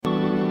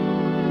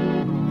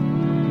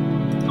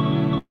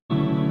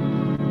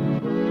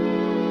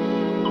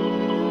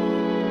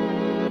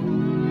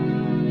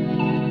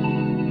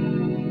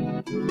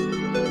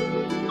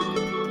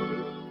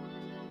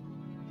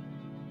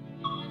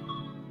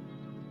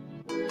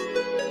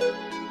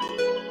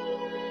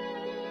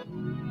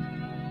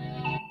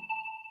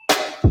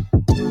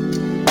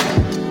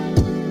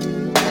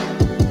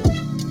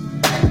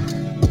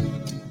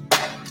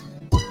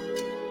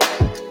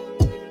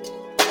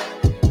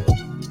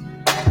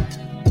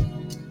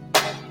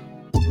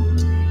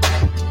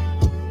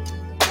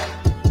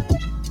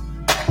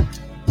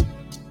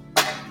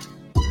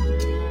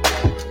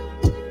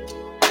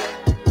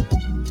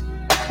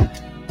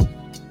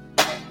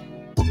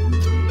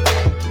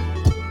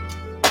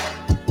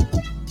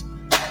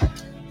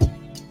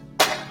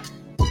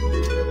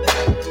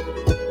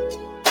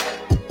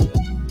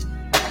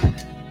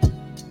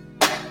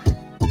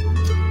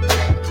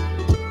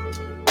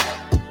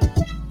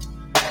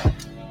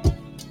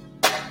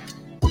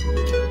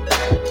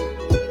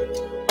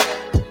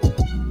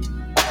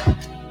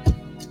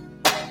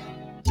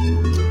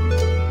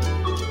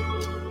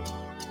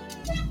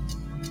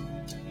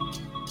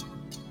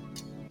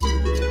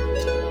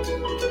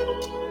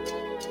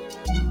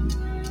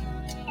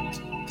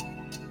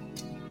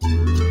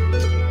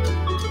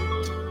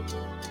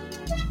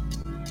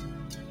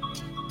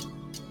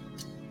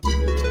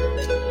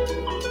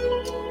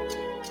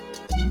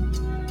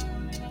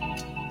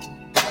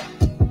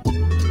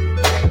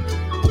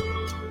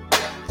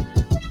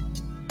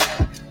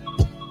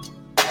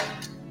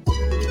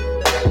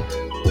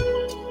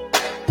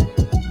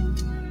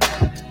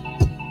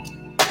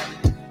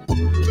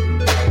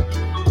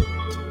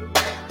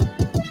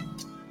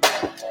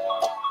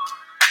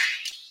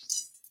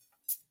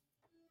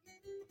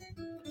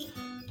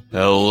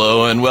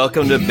Hello and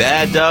welcome to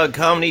Bad Dog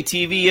Comedy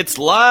TV. It's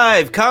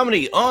live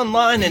comedy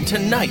online, and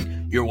tonight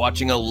you're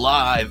watching a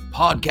live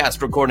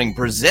podcast recording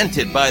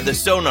presented by the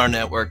Sonar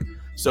Network.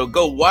 So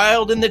go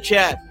wild in the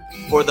chat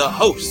for the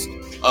host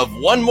of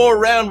One More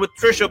Round with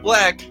Trisha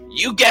Black.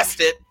 You guessed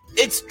it,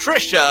 it's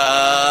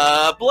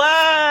Trisha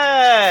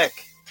Black.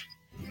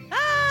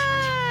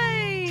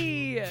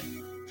 Hi!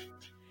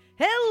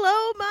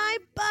 Hello, my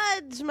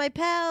buds, my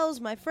pals,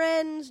 my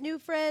friends, new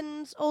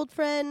friends, old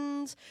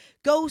friends,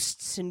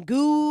 ghosts and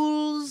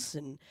ghouls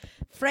and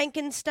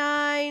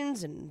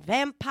Frankensteins and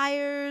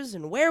vampires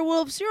and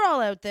werewolves. You're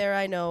all out there,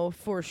 I know,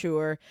 for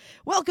sure.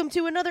 Welcome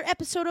to another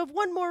episode of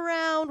One More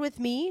Round with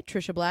me,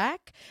 Trisha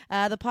Black,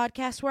 the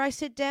podcast where I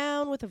sit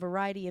down with a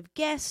variety of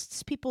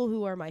guests, people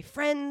who are my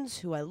friends,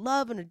 who I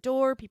love and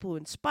adore, people who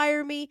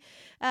inspire me,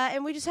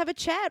 and we just have a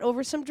chat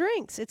over some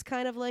drinks. It's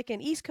kind of like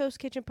an East Coast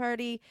kitchen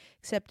party,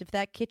 except if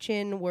that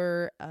kitchen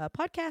were a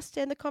podcast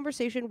and the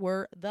conversation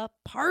were the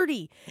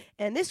party.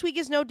 And this week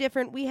is no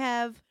different. We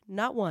have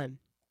not one,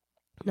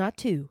 not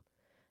two,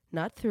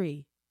 not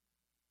three,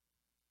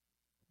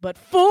 but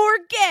 4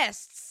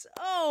 guests.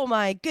 Oh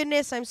my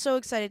goodness, I'm so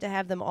excited to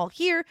have them all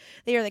here.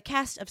 They are the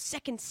cast of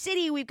Second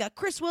City. We've got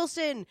Chris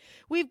Wilson,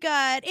 we've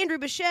got Andrew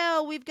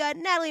Bichelle, we've got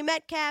Natalie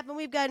Metcalf, and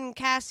we've got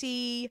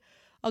Cassie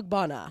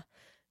Ogbonna.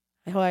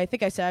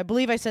 I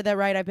believe I said that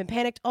right. I've been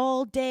panicked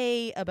all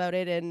day about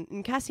it,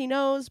 and Cassie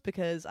knows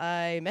because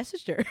I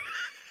messaged her.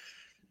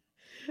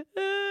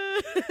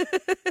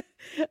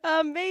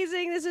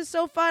 Amazing. This is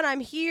so fun.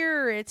 I'm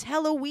here. It's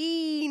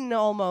Halloween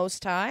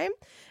almost time.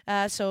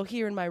 So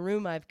here in my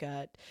room, I've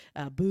got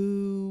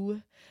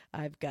Boo.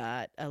 I've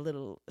got a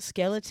little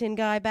skeleton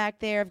guy back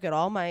there. I've got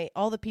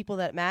all the people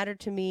that matter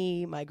to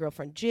me. My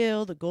girlfriend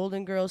Jill, the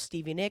Golden Girls,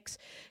 Stevie Nicks.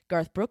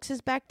 Garth Brooks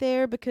is back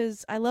there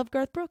because I love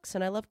Garth Brooks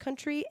and I love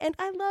country and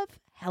I love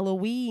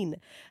Halloween.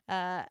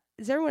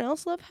 Does everyone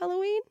else love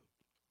Halloween?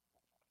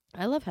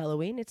 I love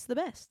Halloween. It's the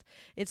best.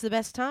 It's the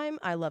best time.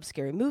 I love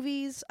scary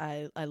movies.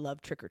 I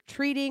love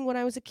trick-or-treating when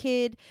I was a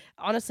kid.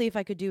 Honestly, if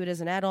I could do it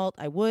as an adult,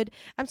 I would.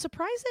 I'm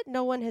surprised that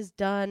no one has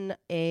done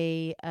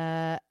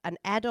an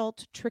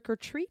adult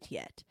trick-or-treat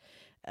yet.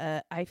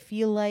 I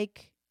feel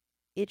like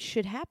it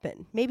should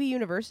happen. Maybe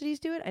universities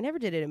do it. I never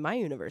did it in my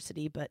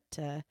university, but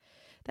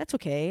that's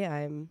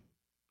okay.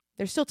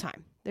 There's still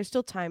time. There's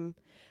still time.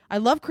 I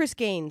love Chris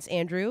Gaines,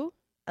 Andrew.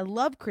 I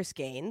love Chris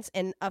Gaines.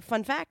 And a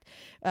fun fact,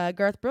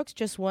 Garth Brooks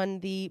just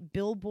won the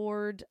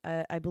Billboard,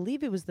 I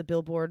believe it was the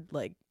Billboard,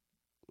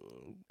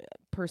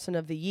 Person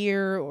of the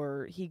Year,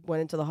 or he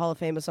went into the Hall of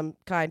Fame of some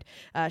kind.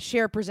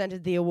 Cher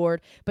presented the award,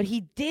 but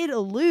he did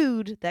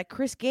allude that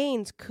Chris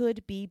Gaines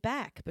could be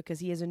back because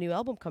he has a new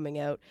album coming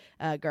out,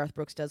 Garth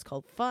Brooks does,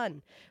 called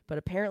Fun. But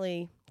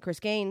apparently, Chris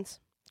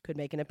Gaines could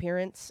make an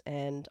appearance,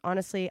 and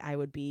honestly, I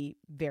would be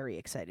very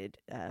excited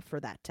for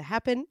that to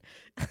happen.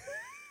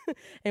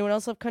 Anyone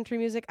else love country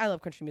music? I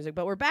love country music,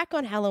 but we're back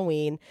on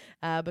Halloween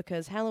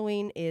because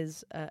Halloween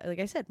is, like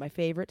I said, my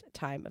favorite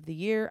time of the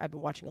year. I've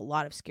been watching a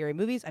lot of scary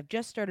movies. I've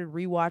just started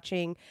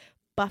rewatching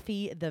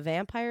Buffy the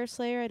Vampire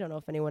Slayer. I don't know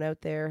if anyone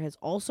out there has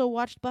also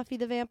watched Buffy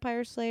the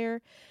Vampire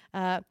Slayer.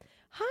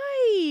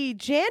 Hi,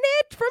 Janet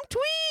from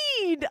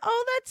Tweed.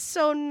 Oh, that's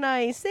so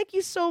nice. Thank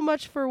you so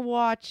much for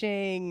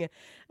watching.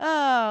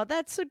 Oh,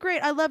 that's so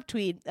great. I love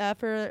Tweed.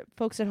 For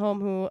folks at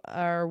home who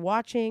are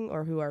watching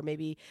or who are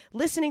maybe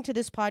listening to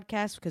this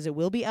podcast, because it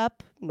will be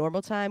up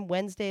normal time,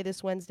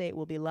 this Wednesday, it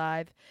will be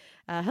live.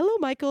 Hello,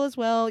 Michael, as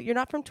well. You're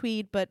not from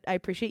Tweed, but I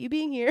appreciate you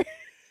being here.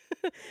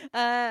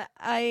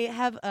 I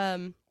have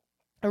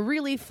a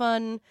really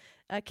fun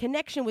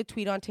connection with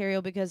Tweed,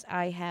 Ontario, because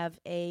I have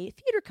a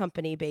theater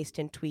company based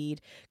in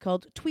Tweed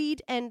called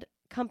Tweed and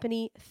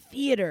Company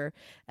Theater.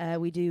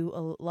 We do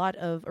a lot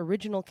of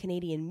original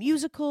Canadian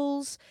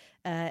musicals,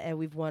 and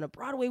we've won a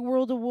Broadway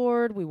World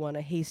Award. We won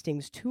a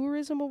Hastings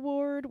Tourism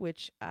Award,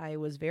 which I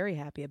was very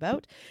happy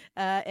about.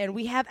 And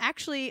we have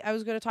actually, I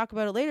was going to talk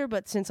about it later,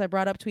 but since I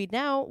brought up Tweed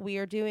now, we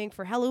are doing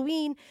for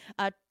Halloween,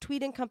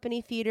 Tweed and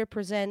Company Theater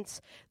presents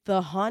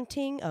The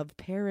Haunting of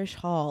Parish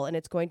Hall, and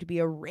it's going to be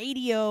a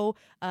radio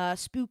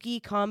spooky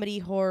comedy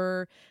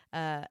horror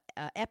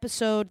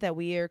episode that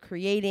we are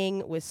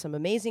creating with some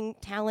amazing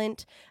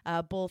talent,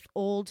 both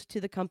old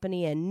to the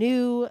company and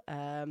new.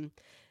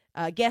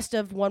 Guest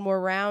of One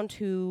More Round,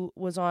 who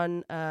was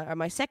on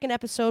my second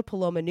episode,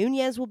 Paloma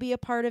Nunez will be a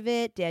part of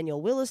it,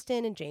 Daniel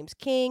Williston and James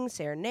King,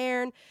 Sarah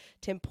Nairn,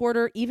 Tim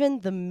Porter, even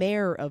the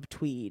mayor of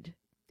Tweed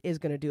is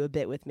going to do a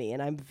bit with me,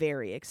 and I'm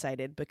very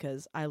excited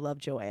because I love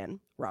Joanne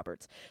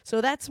Roberts.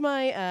 So that's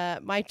my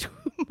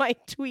my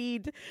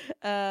Tweed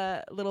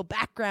little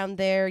background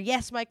there.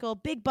 Yes, Michael,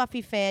 big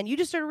Buffy fan. You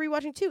just started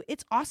rewatching too.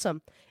 It's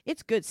awesome.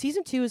 It's good.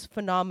 Season 2 is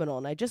phenomenal,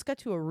 and I just got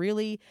to a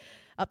really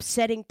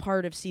upsetting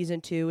part of season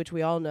 2, which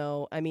we all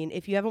know. I mean,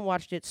 if you haven't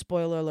watched it,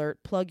 spoiler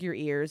alert, plug your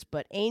ears.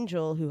 But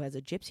Angel, who has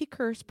a gypsy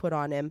curse put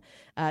on him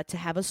to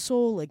have a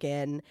soul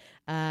again,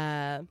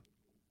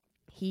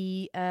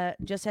 he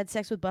just had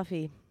sex with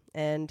Buffy,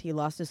 and he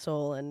lost his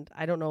soul. And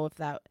I don't know if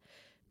that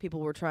people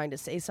were trying to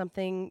say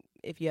something.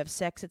 If you have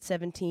sex at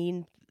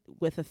 17,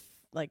 with a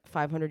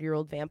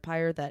 500-year-old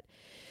vampire that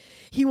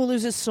he will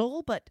lose his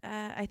soul. But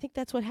I think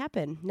that's what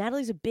happened.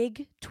 Natalie's a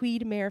big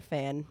Tweed Mare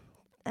fan.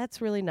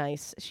 That's really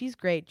nice. She's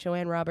great.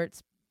 Joanne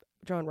Roberts.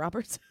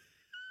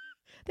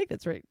 I think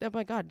that's right. Oh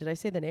my God, did I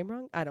say the name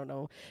wrong? I don't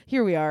know.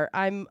 Here we are.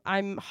 I'm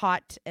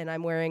hot and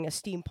I'm wearing a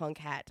steampunk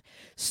hat.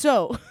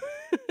 So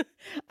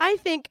I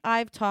think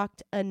I've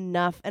talked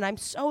enough, and I'm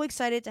so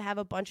excited to have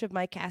a bunch of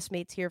my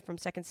castmates here from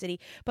Second City.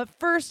 But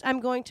first, I'm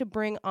going to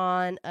bring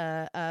on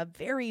a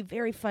very,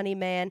 very funny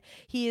man.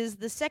 He is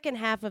the second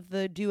half of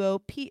the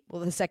duo.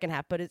 The second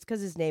half, but it's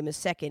because his name is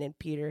Second and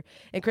Peter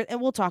and Chris,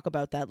 and we'll talk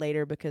about that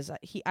later because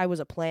I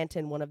was a plant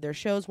in one of their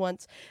shows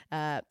once,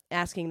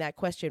 asking that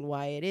question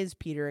why it is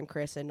Peter and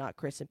Chris and not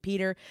Chris and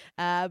Peter.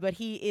 But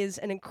he is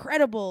an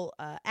incredible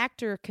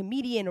actor,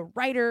 comedian,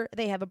 writer.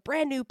 They have a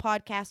brand new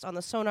podcast on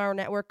the Sonar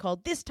Network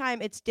called This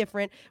Time It's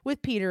Different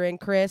with Peter and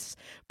Chris.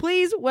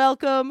 Please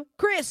welcome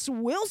Chris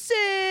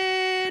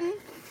Wilson.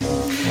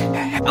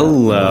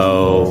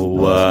 Hello.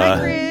 Hi,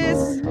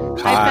 Chris.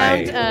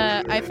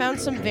 Hi. I found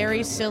some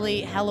very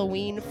silly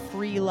Halloween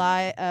free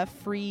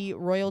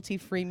royalty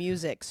free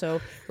music. So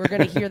we're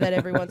gonna hear that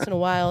every once in a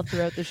while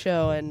throughout the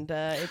show, and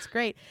it's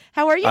great.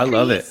 How are you? I Chris?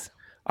 love it.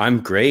 I'm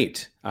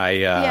great.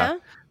 I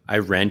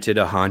rented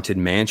a haunted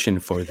mansion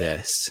for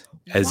this,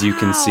 as you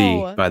can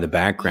see by the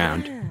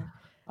background. Yeah.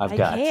 I've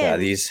got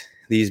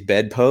these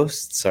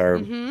bedposts are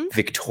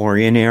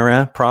Victorian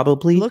era,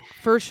 probably. Look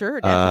for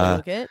sure. Definitely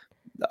look it.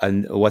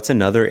 And what's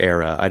another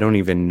era? I don't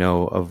even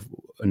know of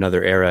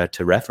another era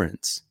to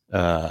reference.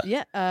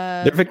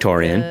 They're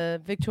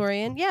Victorian.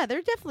 Victorian. Yeah, they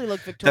definitely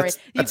look Victorian.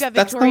 You've got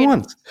that's Victorian the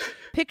ones.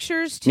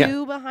 pictures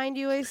too behind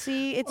you. I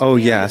see. It's it's a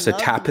lovely.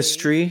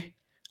 tapestry.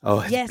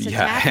 Oh, yes, a yeah,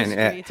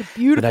 tapestry. It's a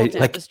beautiful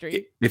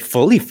tapestry. It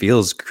fully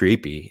feels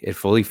creepy. It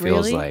fully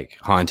feels Really? like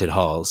haunted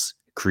halls,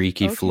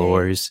 creaky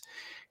floors.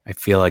 I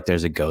feel like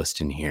there's a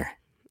ghost in here.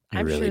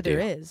 I'm really sure do. there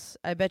is.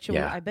 I bet you.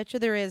 Yeah. I bet you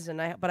there is,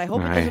 but I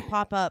hope it doesn't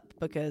pop up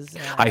because.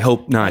 I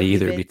hope not might be a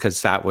either bit-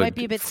 because that might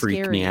be a would bit freak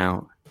scary. me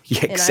out.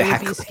 Yeah, And exactly.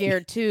 I would be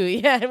scared too.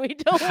 Yeah, and we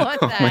don't want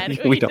Oh that.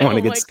 my- we don't want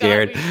to oh my get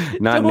scared. God, we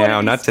Not don't wanna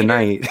now, be not scared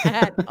tonight.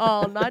 At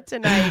all, not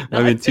tonight.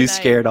 I've been too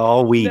scared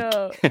all week.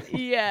 No,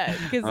 yeah,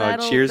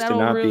 because Cheers to that'll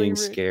not really being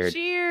scared.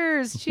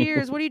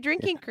 Cheers. What are you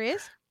drinking,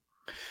 Chris?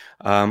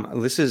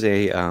 This is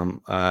a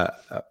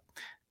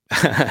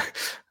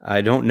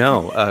I don't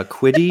know.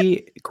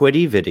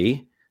 Quiddy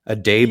Vitty, a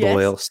day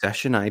boil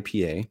session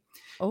IPA.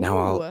 Oh, Now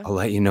I'll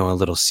let you know a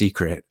little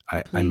secret.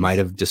 I Please. might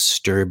have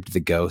disturbed the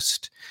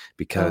ghost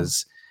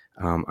because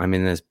I'm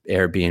in this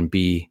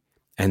Airbnb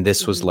and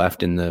this was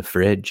left in the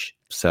fridge.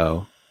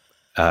 So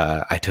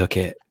I took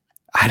it.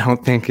 I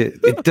don't think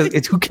it does.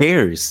 It's who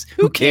cares?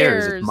 Who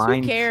cares? It's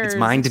mine. Who cares? It's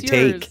mine to It's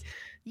take. yours.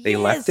 They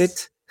left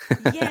it.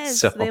 Yes,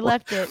 So, they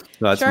left it.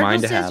 that's Sharjel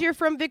mine to says have. you're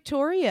from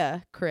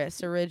Victoria,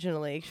 Chris,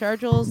 originally.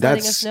 Sharjel's letting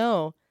us That's-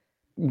 know.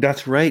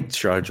 That's right,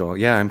 Sharjel.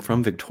 Yeah, I'm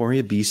from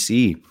Victoria,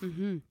 BC,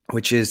 Mm-hmm.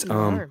 which is it's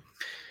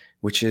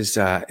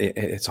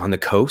on the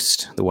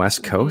coast, the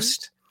west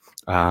coast.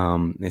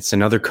 It's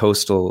another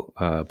coastal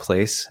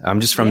place. I'm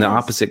just from the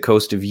opposite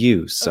coast of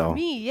you, so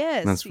me,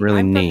 yes. that's really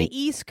I'm neat. from the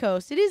East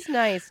Coast. It is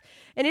nice.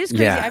 And it is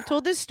crazy. Yeah. I've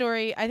told this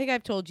story. I think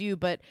I've told you,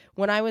 but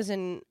when I was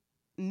in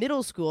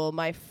middle school,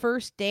 my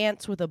first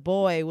dance with a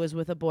boy was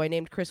with a boy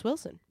named Chris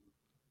Wilson.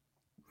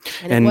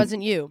 And it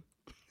wasn't you.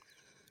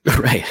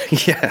 Right.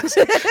 Yes.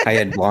 I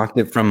had blocked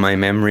it from my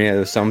memory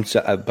of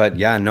but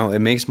yeah, no, it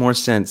makes more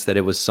sense that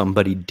it was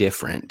somebody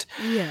different.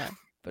 Yeah,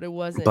 but it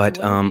wasn't. But,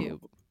 it wasn't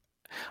you.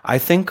 I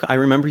think I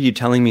remember you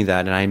telling me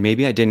that, and I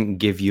didn't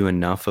give you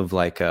enough of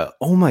like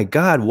oh my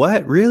God,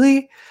 what,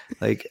 really?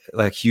 Like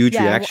huge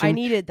Yeah, reaction. I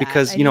needed that.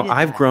 Because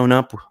I've grown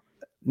up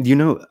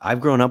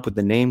with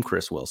the name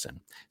Chris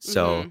Wilson.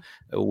 So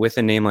with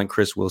a name like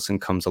Chris Wilson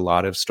comes a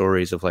lot of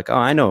stories of like, oh,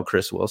 I know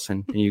Chris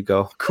Wilson. And you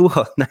go, cool,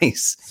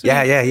 nice. Sweet.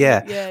 Yeah. Yeah.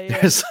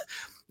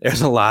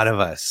 There's a lot of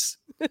us.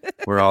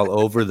 We're all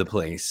over the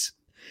place.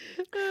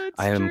 That's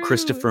I am true.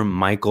 Christopher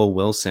Michael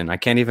Wilson. I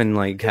can't even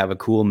like have a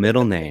cool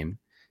middle name.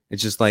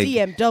 It's just like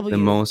CMW. the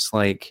most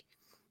like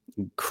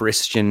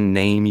Christian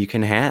name you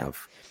can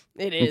have.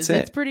 It is.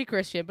 That's It's it. pretty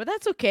Christian, but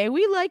that's okay.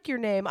 We like your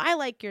name. I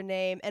like your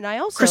name, and I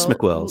also Chris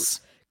McWills.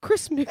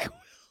 Chris McWills.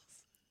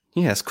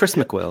 Yes, Chris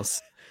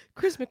McWills.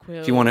 Chris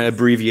McWills. If you want to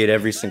abbreviate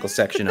every single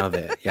section of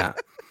it, yeah.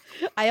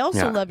 I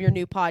also Yeah. love your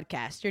new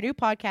podcast. Your new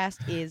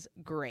podcast is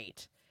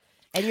great,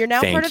 and you're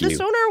now Thank part of the you.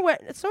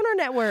 Sonar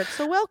Network.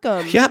 So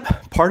welcome.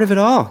 Yep, part of it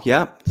all.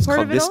 Yep, it's Part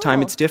called of it This Time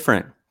all. It's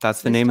Different.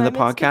 That's the This name of the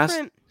time it's podcast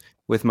different.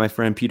 with my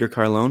friend Peter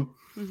Carlone.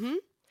 Mm-hmm.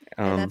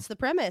 And that's the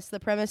premise. The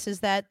premise is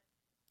that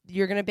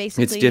you're going to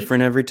basically It's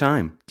different every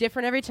time.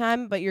 different every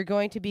time, but you're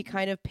going to be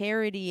kind of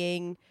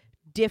parodying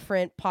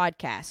different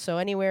podcasts. So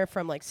anywhere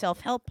from like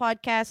self-help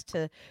podcast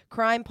to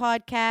crime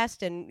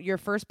podcast, and your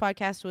first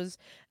podcast was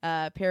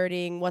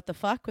parodying What the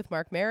Fuck with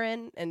Mark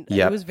Maron, and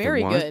Yep, it was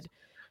very it was. good.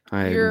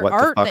 What Your the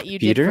art fuck, that you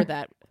Peter? did for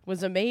that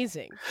was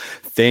amazing.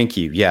 Thank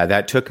you. Yeah,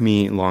 that took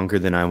me longer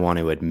than I want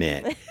to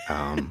admit.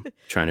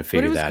 Trying to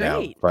figure was that out.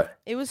 great. But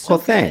It was so well,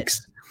 good.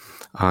 thanks.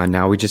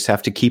 Now we just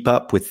have to keep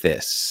up with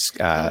this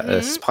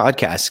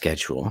podcast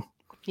schedule.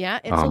 Yeah,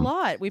 it's a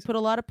lot. We put a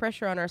lot of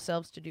pressure on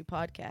ourselves to do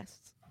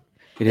podcasts.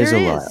 It is a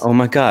lot. Oh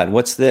my God,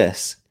 what's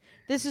this?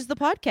 This is the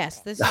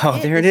podcast.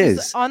 There it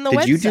is. On the Did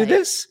website. you do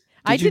this?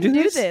 I didn't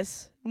do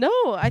this. No,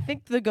 I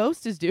think the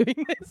ghost is doing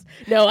this.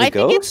 No, I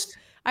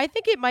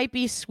think it might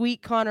be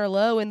Sweet Connor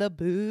Lowe in the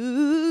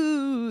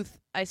booth.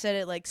 I said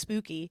it like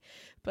spooky,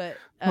 but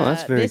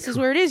this is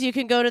where it is. You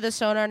can go to the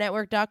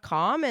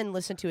sonarnetwork.com and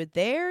listen to it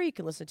there. You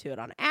can listen to it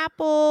on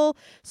Apple,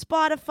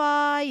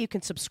 Spotify. You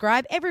can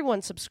subscribe.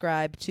 Everyone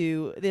subscribe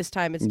to This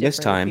Time It's Different.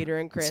 This time, Peter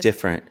and Chris. It's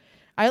different.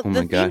 Oh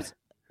my God.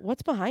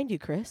 What's behind you,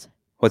 Chris?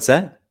 What's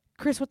that?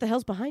 Chris, what the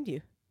hell's behind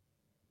you?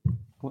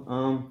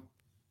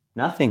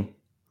 Nothing.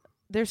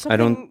 There's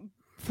something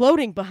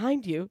floating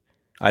behind you.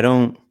 I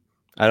don't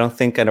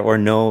think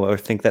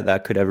think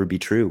that could ever be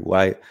true.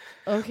 Why?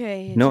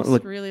 Okay.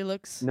 Really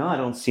looks. No, I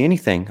don't see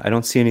anything. I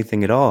don't see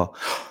anything at all.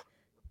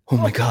 Oh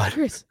my God.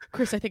 Chris,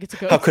 I think it's a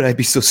ghost. How could I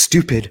be so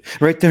stupid?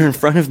 Right there in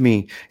front of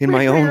me, in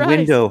my own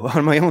window,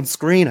 on my own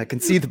screen, I can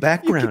see the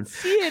background. You can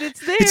see it.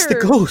 It's there. It's the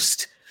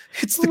ghost.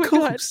 It's the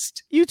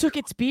ghost. God. You took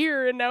its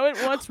beer and now it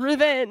wants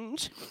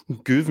revenge.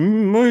 Give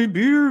me my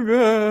beer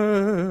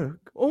back.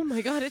 Oh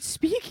my God, it's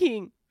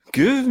speaking.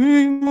 Give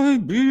me my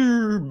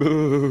beer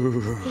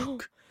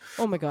back.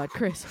 Oh my God,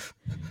 Chris,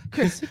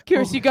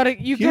 you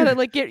gotta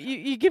like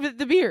you give it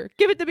the beer.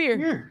 Give it the beer.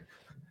 Here,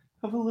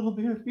 have a little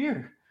bit of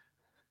beer.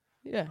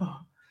 Yeah.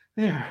 Oh,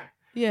 there.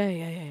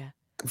 Yeah.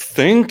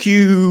 Thank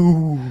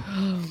you.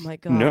 Oh my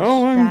God.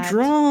 Now I'm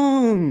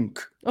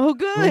drunk. Oh,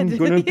 good. I'm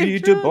gonna be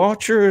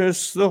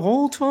debaucherous the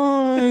whole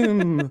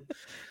time.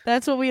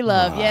 That's what we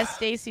love. Yes,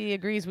 Stacy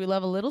agrees. We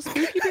love a little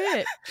spooky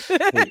bit.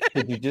 Hey,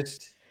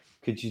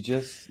 could you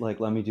just like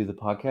let me do the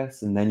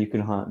podcast and then you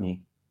can haunt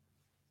me?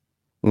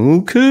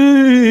 Okay.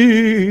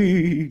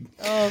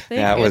 Oh, thank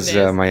that goodness.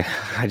 Was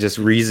I just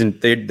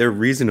reasoned. They're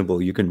reasonable.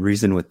 You can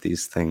reason with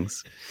these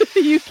things.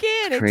 You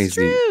can. It's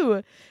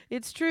true.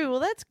 It's true.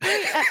 Well, that's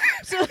great.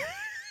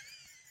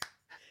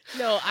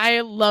 No,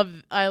 I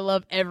love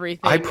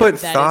everything. I put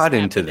thought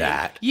into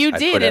that. You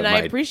did, and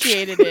I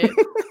appreciated it.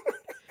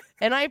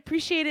 And I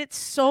appreciate it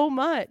so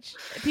much.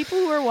 People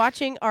who are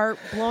watching are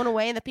blown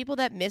away, and the people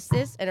that miss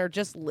this and are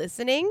just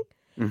listening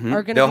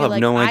are going to be have like,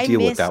 no idea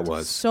I what that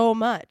was. So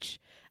much.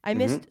 I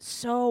missed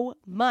so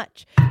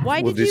much.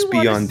 Why Will did you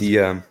this be on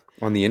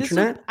the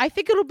internet? I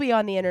think it'll be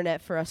on the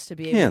internet for us to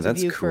be able to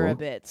view for a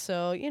bit.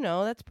 So,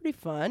 that's pretty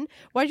fun.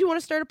 Why did you want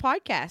to start a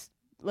podcast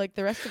like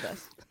the rest of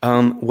us?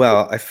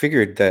 Well, I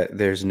figured that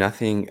there's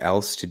nothing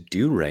else to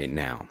do right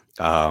now.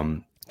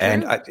 And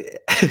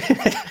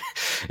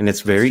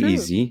it's very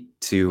easy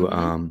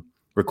to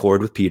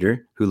record with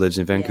Peter, who lives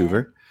in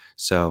Vancouver.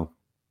 So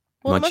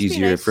much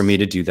easier for me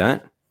to do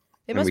that.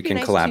 It must we be can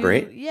nice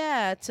collaborate.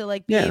 To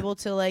like be able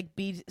to like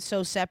be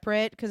so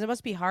separate, because it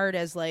must be hard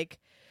as like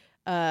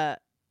a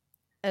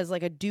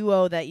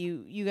duo that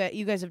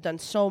you guys have done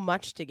so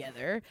much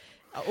together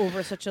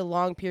over such a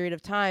long period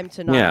of time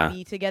to not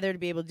be together to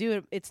be able to do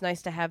it. It's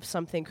nice to have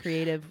something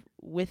creative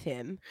with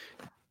him.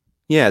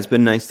 Yeah, it's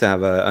been nice to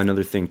have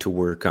another thing to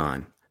work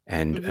on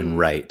and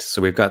write.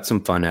 So we've got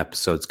some fun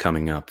episodes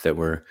coming up that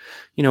we're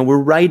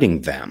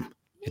writing them.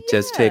 It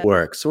does take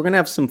work. So we're going to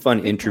have some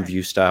fun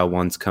interview style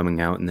ones coming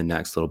out in the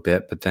next little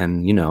bit. But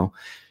then,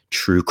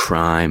 true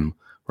crime.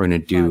 We're going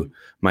to do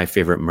My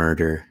Favorite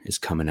Murder is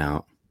coming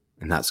out.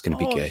 And that's going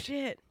to be good.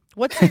 Shit.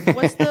 What's the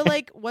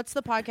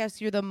podcast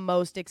you're the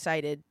most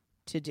excited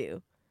to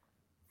do?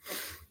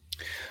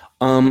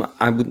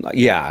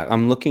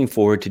 I'm looking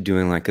forward to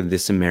doing like a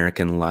This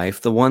American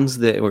Life. The ones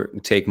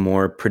that take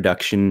more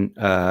production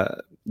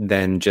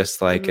than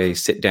just like a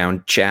sit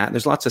down chat.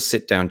 There's lots of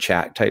sit down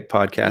chat type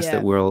podcasts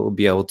that we'll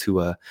be able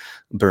to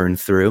burn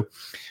through.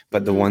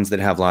 But the ones that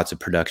have lots of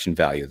production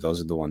value, those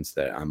are the ones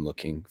that I'm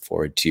looking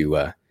forward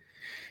to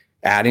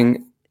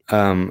adding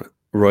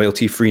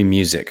royalty free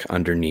music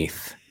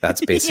underneath.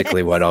 That's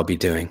basically what I'll be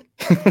doing.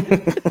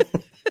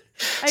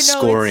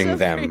 Scoring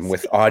them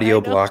with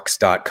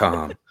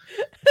audioblocks.com.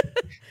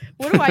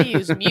 What do I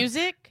use?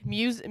 Music?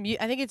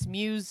 I think it's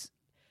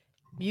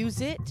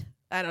Muse-it.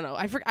 I don't know.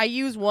 I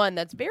use one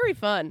that's very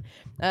fun.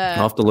 I'll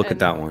have to look at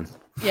that one.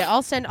 Yeah,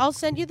 I'll send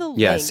you the link.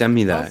 Yeah, send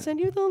me that. I'll send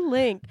you the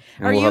link.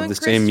 And we'll have the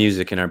same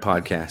music in our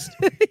podcast.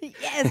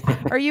 Yes.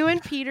 Are you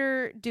and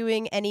Peter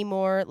doing any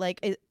more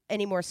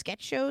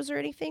sketch shows or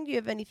anything? Do you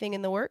have anything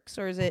in the works,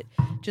 or is it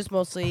just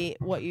mostly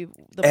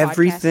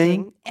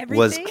everything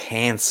was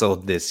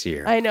canceled this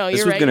year? I know.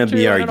 This was going to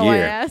be our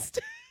year.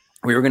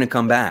 We were going to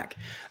come back.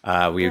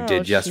 We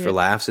did Just for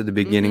Laughs at the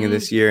beginning of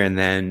this year, and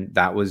then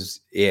that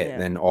was it. Yeah.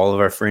 Then all of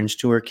our Fringe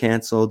tour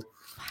canceled.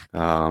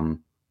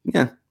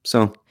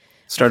 So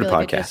start a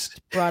podcast. I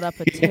just brought up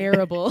a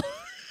terrible,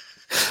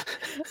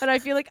 and I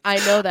feel like I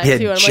know that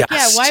too. I'm like,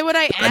 why would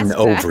I ask that?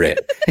 Over it.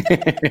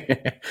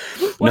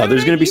 No,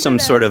 there's going to be some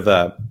sort of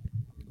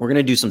we're going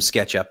to do some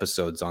sketch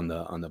episodes on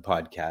the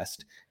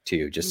podcast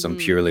too. Just some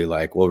purely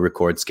like we'll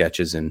record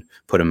sketches and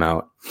put them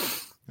out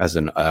as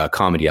a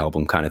comedy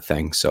album kind of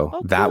thing.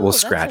 So that will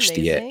scratch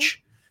the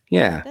itch.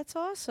 Yeah. That's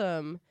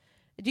awesome.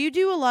 Do you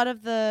do a lot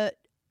of the?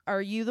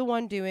 Are you the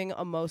one doing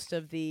most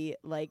of the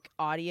like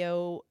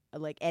audio,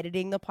 like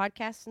editing the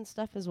podcasts and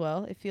stuff as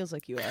well? It feels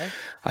like you are.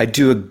 I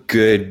do a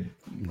good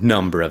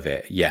number of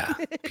it. Yeah.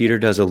 Peter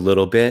does a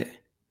little bit.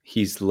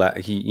 He's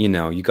you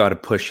know, you got to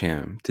push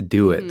him to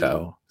do it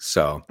though.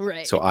 So,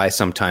 Right. so I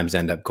sometimes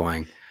end up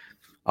going,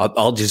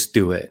 I'll just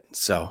do it.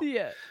 So,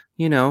 Yeah.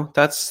 you know,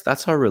 that's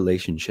our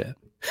relationship.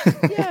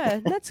 Yeah,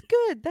 that's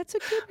good. That's a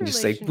good I'm just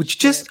relationship. like, would you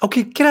just,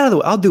 okay, get out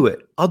of the way.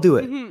 I'll do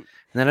it. Mhm. And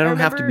then I don't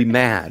have to be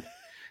mad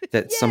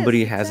that Yes,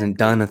 somebody hasn't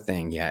exactly. done a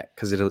thing yet.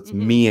 Cause it's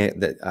me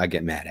that I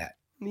get mad at.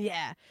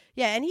 Yeah.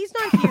 Yeah, and he's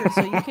not here,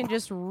 so you can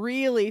just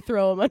really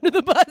throw him under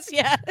the bus.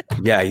 Yeah.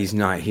 Yeah. He's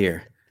not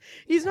here.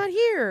 He's not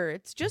here.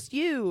 It's just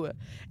you.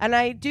 And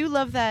I do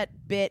love that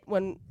bit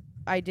when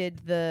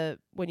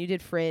when you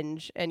did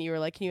Fringe and you were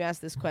like, can you ask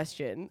this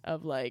question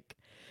of like,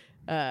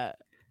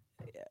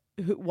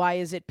 why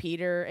is it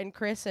Peter and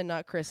Chris and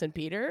not Chris and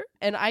Peter?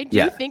 And I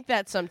do think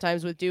that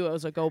sometimes with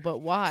duos, I go, but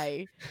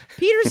why?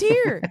 Peter's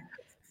here.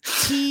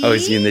 Oh,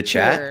 is he in the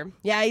chat? Peter.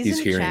 Yeah, he's in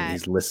the hearing, chat.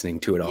 he's listening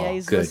to it all. Yeah,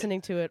 he's Good.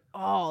 listening to it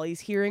all. He's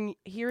hearing.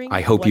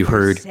 I hope what you you're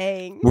heard.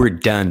 saying. We're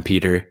done,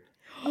 Peter.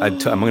 I'm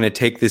going to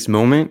take this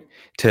moment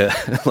to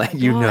let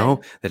you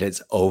know that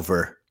it's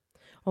over.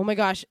 Oh my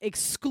gosh,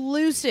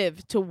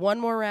 exclusive to One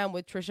More Round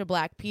with Trisha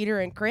Black, Peter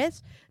and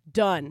Chris,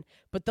 done.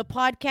 But the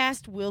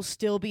podcast will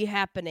still be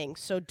happening,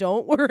 so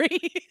don't worry.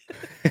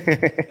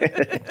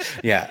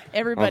 Yeah.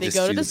 Everybody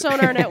go to the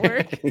Sonar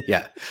Network.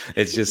 Yeah.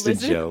 It's just a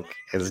joke.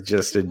 It's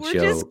just a We're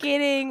joke. just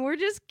kidding. We're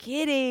just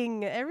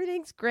kidding.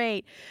 Everything's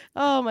great.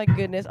 Oh my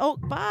goodness. Oh,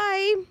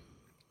 bye.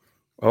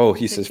 Oh,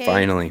 he says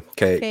finally.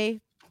 Okay.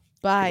 Okay.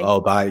 Bye. Oh,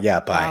 bye. Yeah,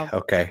 bye. Wow.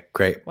 Okay,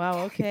 great.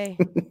 Wow, okay.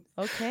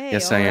 Okay.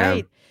 Yes, all I am.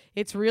 right.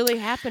 It's really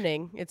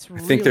happening. It's I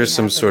think there's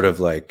some sort of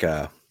like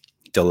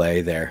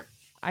delay there.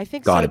 I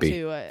think Gotta so be.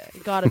 too.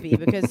 Gotta be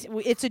because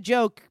it's a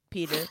joke,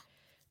 Peter.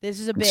 This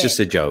is a bit. It's just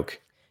a joke.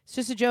 It's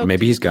just a joke. Or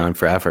maybe he's gone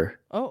forever.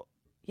 Oh,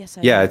 yes.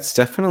 I Yeah, know. it's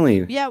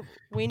definitely. Yeah,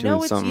 we doing know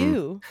it's something.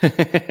 you.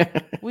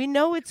 We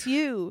know it's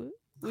you.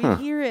 We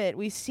hear it.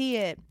 We see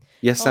it.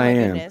 Yes, Oh, I my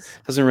am. goodness.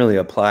 Doesn't really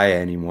apply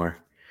anymore.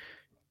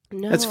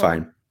 No, That's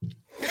fine.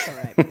 It's all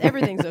right.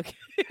 Everything's okay.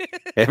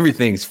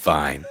 Everything's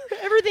fine.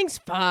 Everything's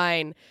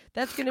fine.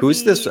 That's gonna.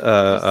 Who's be this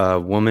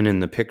woman in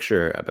the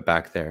picture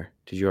back there?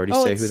 Did you already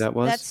say who that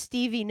was? That's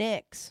Stevie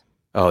Nicks.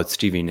 Oh, it's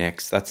Stevie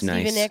Nicks. That's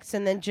nice. Stevie Nicks,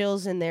 and then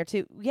Jill's in there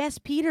too. Yes,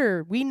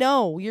 Peter. We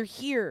know you're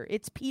here.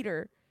 It's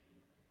Peter.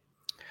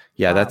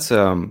 Yeah, that's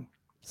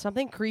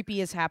Something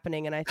creepy is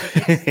happening, and I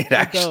think it's it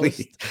a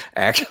ghost.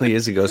 actually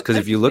is a ghost because I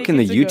if you look in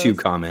think the it's a YouTube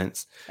ghost.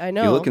 comments, I if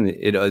know. you look in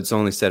it's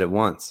only said it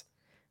once.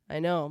 I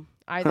know.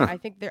 I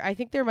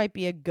think there might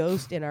be a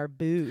ghost in our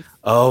booth.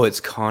 Oh, it's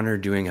Connor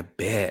doing a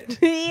bit.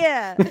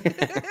 Yeah.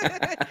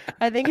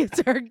 I think it's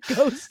our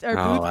ghost, our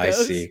booth I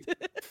ghost. see.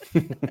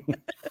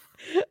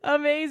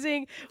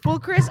 Amazing. Well,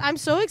 Chris, I'm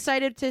so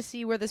excited to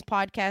see where this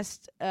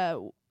podcast,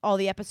 all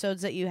the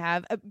episodes that you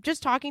have.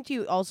 Just talking to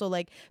you also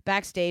like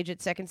backstage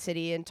at Second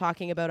City and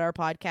talking about our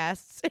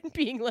podcasts and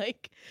being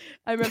like,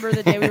 I remember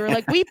the day we were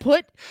like,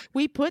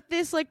 we put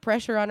this like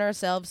pressure on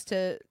ourselves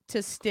to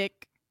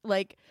stick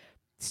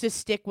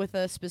with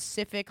a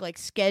specific like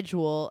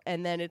schedule,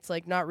 and then it's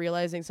like not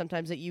realizing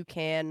sometimes that you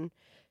can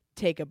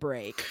take a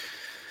break.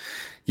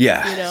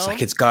 Yeah, You know? it's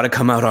like it's got to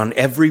come out on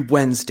every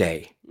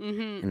Wednesday,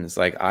 Mm-hmm. and it's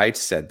like I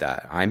said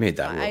that I made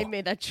that rule. I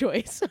made that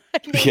choice. I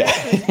made Yeah.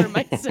 that choice for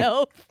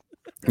myself.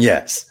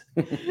 Yes,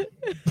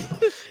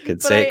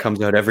 could say I- it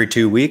comes out every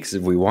 2 weeks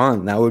if we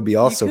want. That would be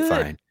also could.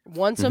 fine.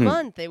 Once a Mhm.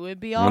 month, it would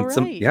be all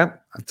right.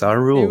 Yep, that's our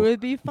It rule. would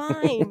be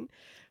fine.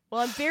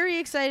 Well, I'm very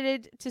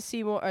excited to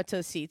see more,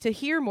 to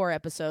hear more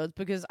episodes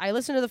because I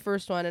listened to the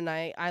first one and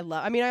I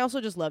also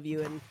just love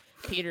you and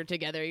Peter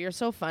together. You're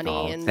so funny.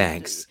 Oh, and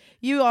thanks.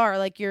 You are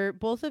like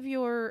both of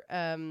your,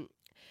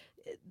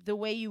 the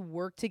way you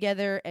work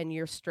together and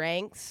your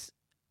strengths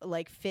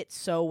like fit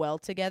so well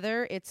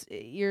together.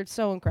 You're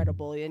so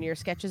incredible and your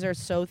sketches are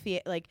so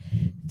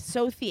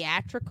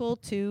theatrical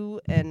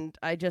too. And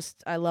I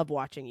love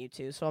watching you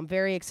two. So I'm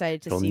very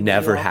excited to It'll see. what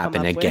never you all come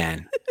happen up with.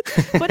 again.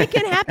 But it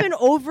can happen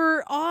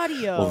over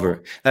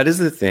audio. That is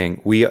the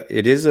thing.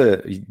 It is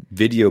a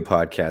video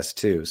podcast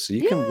too, so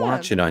you can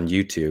watch it on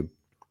YouTube.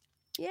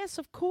 Yes,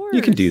 of course.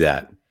 You can do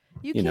that.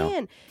 You you know.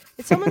 can.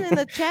 If someone in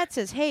the chat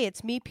says, "Hey,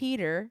 it's me,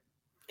 Peter.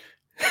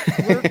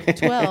 Work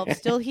 12,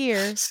 still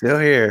here. Still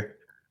here.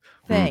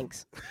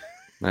 Thanks."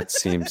 That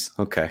seems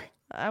okay.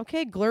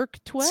 Okay, Glurk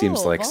 12.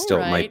 Seems like all still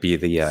right. might be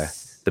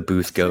the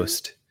booth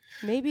ghost.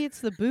 Maybe it's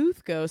the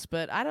booth ghost,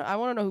 but I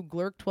want to know who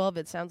Glurk 12.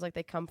 It sounds like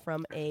they come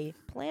from a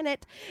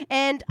planet.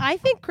 And I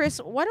think, Chris,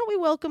 why don't we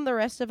welcome the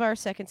rest of our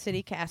Second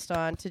City cast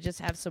on to just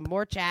have some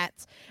more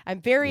chats?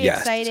 I'm very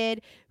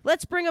excited.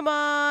 Let's bring them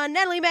on.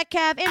 Natalie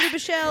Metcalf, Andrew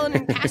Bichelle,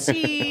 and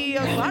Cassie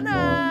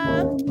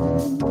Ivana.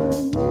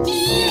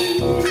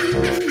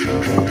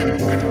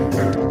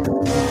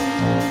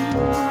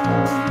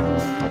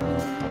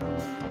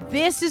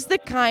 This is the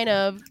kind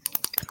of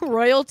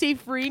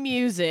royalty-free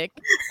music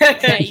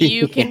that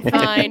you can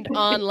find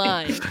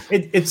online.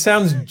 It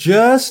sounds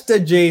just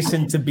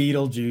adjacent to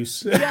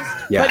Beetlejuice.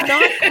 But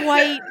not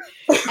quite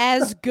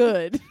as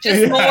good.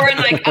 Just more in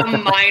like a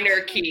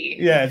minor key.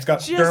 Yeah, it's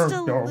got Just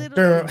a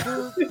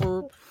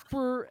little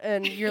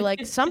and you're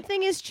like,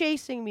 something is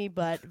chasing me,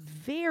 but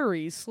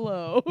very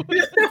slow.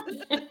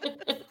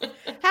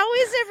 How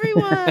is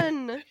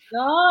everyone?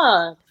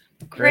 God.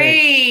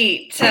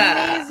 Great.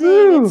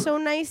 Amazing. It's so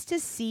nice to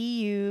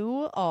see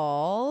you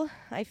all.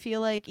 I feel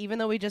like even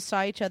though we just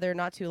saw each other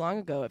not too long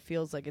ago, it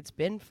feels like it's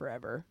been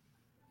forever.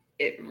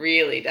 It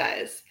really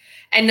does.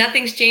 And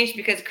nothing's changed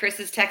because Chris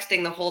is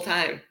texting the whole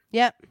time.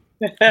 Yep.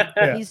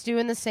 Yeah. He's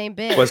doing the same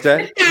bit. What's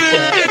that?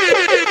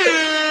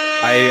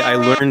 I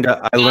learned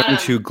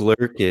who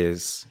Glurk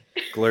is.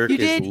 Glurk You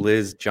is did?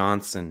 Liz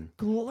Johnson.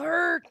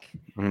 Glurk.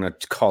 I'm gonna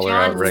call her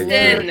out right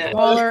Johnson. here.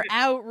 Call her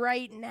out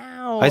right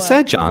now. I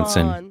said Come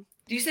Johnson. on.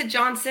 You said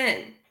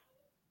Johnson.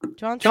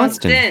 Johnston.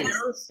 Johnston.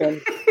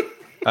 Johnson.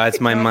 It's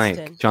my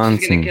Johnston. mic.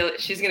 Johnson.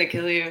 She's gonna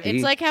kill you.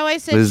 It's like how I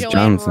said Liz Joanne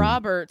Johnson.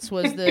 Roberts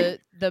was the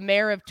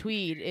mayor of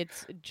Tweed.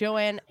 It's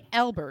Joanne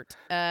Albert.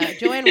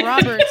 Joanne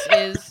Roberts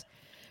is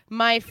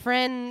my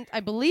friend.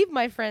 I believe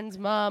my friend's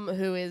mom,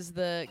 who is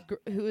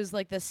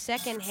like the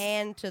second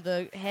hand to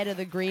the head of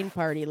the Green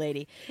Party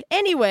lady.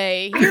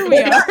 Anyway, here we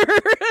are.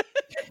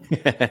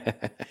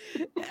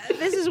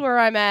 This is where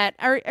I'm at.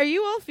 Are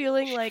you all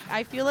feeling like,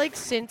 I feel like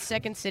since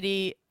Second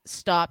City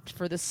stopped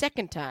for the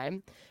second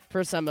time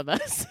for some of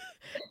us,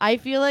 I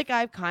feel like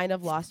I've kind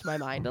of lost my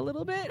mind a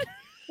little bit.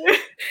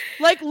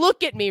 Like,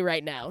 look at me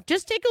right now.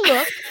 Just take a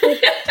look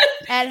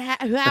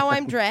at how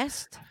I'm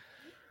dressed.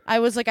 I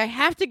was like, I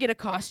have to get a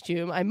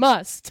costume. I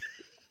must.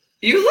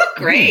 You look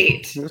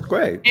great. That's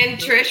great. And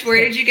Trish, where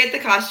did you get the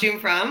costume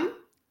from?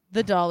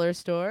 The dollar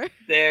store.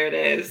 There it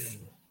is.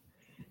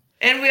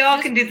 And we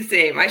all can do the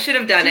same. I should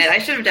have done it. I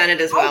should have done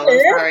it as well. I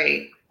did. I'm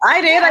sorry.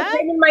 I did. Yeah. I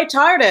came in my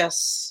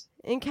TARDIS.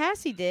 And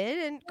Cassie did,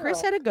 and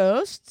Chris had a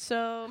ghost,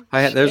 so...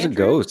 There's a Andrew?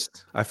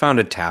 ghost. I found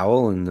a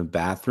towel in the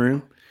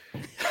bathroom.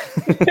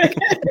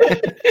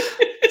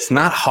 It's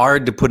not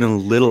hard to put in a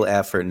little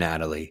effort,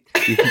 Natalie.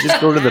 You can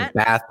just go to the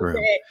bathroom.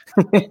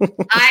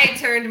 I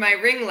turned my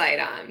ring light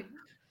on.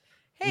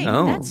 Hey,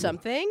 No. that's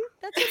something.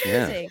 That's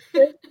Yeah. amazing.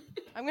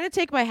 I'm going to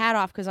take my hat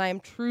off because I am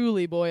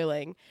truly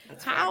boiling.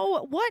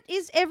 What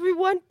is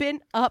everyone been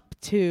up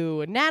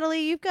to?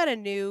 Natalie, you've got a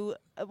new,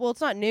 well,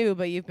 it's not new,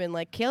 but you've been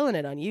like killing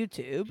it on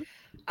YouTube.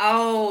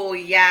 Oh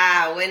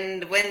yeah,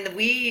 when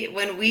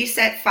we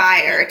set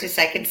fire to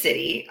Second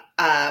City,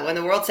 when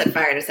the world set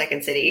fire to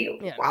Second City,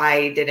 Yeah.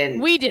 I didn't.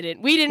 We did it.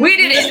 Second We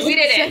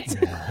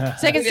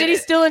did City's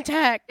it. still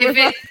intact. If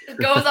it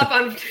goes up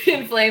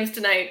in flames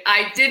tonight,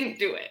 I didn't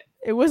do it.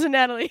 It wasn't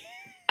Natalie.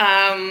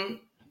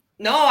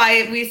 No,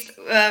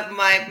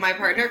 my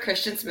partner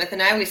Christian Smith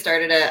and I, we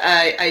started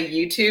a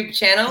YouTube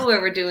channel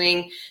where we're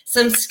doing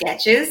some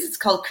sketches. It's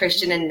called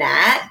Christian and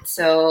Nat.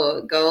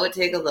 So go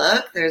take a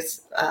look.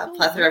 There's a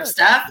plethora of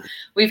stuff.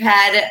 We've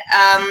had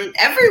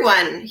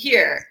everyone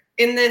here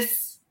in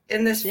this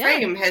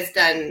frame has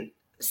done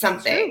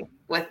something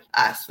with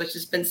us, which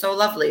has been so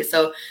lovely.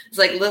 So it's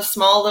like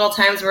small little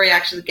times where you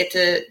actually get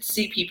to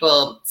see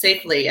people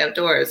safely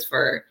outdoors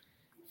for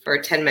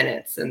 10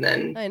 minutes, and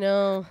then I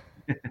know.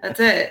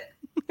 that's it.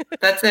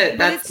 That's it.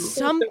 But That's it's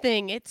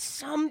something. It's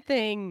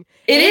something.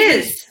 It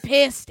Andrew's is.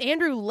 pissed.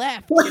 Andrew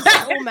left. He's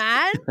so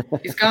mad.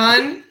 He's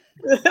gone.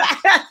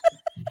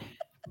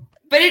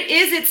 But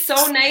it's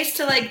so nice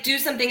to like do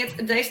something. It's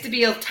nice to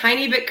be a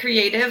tiny bit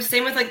creative.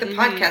 Same with like the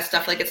podcast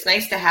stuff. Like it's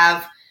nice to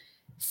have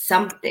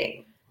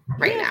something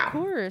right now. Of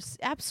course.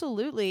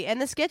 Absolutely.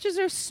 And the sketches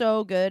are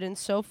so good and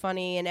so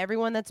funny, and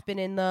everyone that's been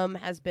in them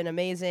has been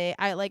amazing.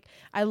 I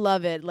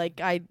love it.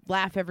 Like I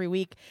laugh every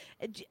week.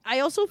 I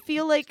also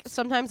feel like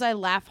sometimes I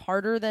laugh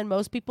harder than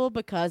most people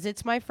because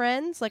it's my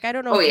friends. Like I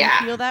don't know if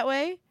you feel that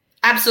way.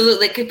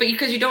 Absolutely. But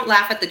because you don't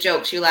laugh at the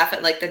jokes, you laugh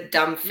at like the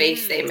dumb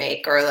face they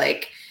make, or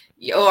like,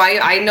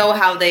 I know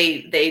how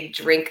they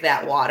drink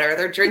that water.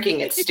 They're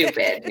drinking it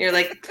stupid. You're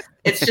like,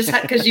 it's just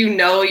because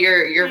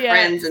your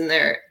friends and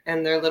their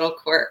little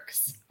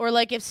quirks. Or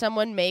like if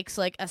someone makes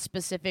like a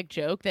specific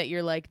joke that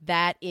you're like,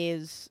 that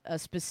is a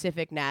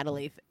specific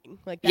Natalie thing.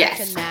 Like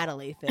that's a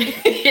Natalie thing.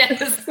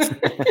 Yes.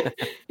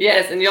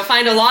 Yes, and you'll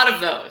find a lot of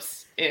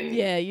those.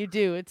 Yeah, you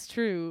do. It's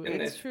true.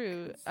 It's this.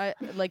 true. I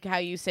like how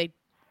you say,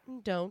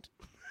 don't.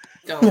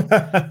 Don't.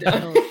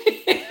 Don't.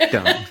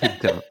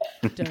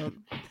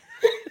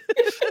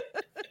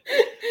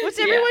 What's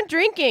everyone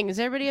drinking? Does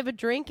everybody have a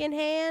drink in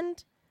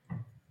hand?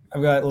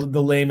 I've got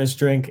the lamest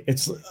drink.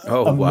 It's a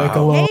wow.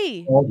 Michelob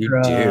Hey,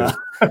 Ultra. You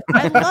do.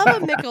 I love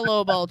a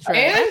Michelob Ultra.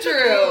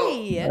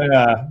 Andrew!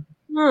 Yeah,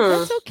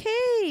 That's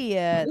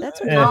okay.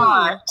 That's okay.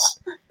 Not.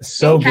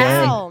 so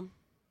bland. Cal.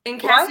 And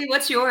Cassie,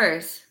 what's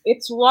yours?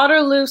 It's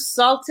Waterloo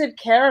salted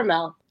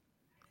caramel.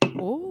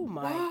 Oh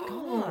my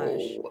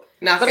gosh.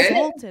 Not But good.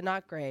 Salted,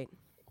 not great.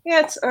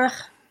 Yeah, it's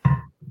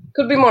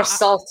could be more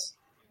salt.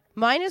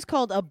 Mine is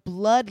called a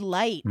Blood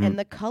Light, and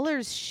the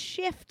colors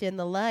shift in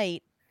the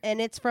light, and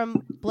it's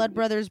from Blood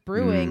Brothers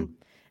Brewing.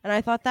 and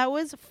I thought that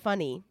was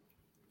funny.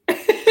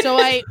 So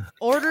I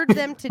ordered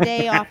them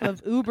today off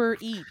of Uber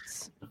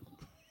Eats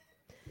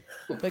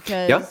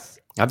because Yep.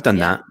 I've done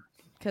that.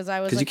 because I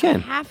was 'Cause you like, can.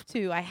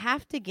 I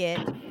have to get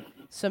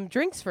some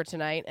drinks for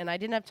tonight, and I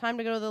didn't have time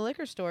to go to the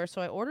liquor store,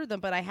 so I ordered them.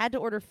 But I had to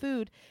order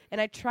food, and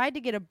I tried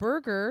to get a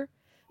burger,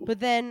 but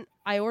then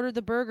I ordered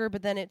the burger,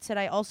 but then it said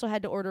I also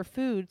had to order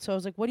food. So I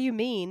was like, "What do you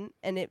mean?"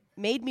 And it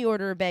made me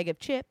order a bag of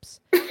chips.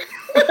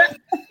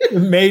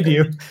 Made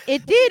you.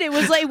 It did. It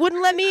was like it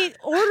wouldn't let me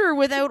order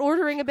without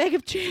ordering a bag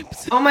of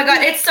chips. Oh my god,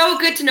 it's so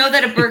good to know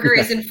that a burger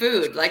isn't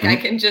food. Like I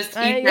can just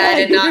I- eat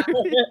that and yeah. not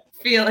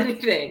feel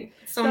anything.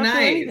 So Not for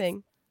nice.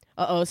 anything.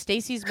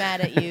 Stacy's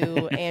mad at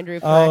you, Andrew.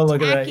 For Oh,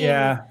 look at that. attacking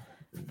Yeah.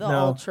 the No.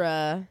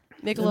 Ultra,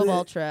 Michelob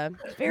Ultra.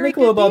 It's very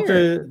Michelob good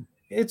beer.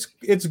 Ultra,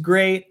 it's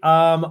great.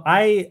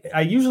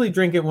 I usually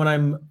drink it when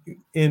I'm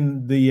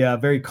in the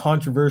very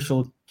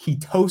controversial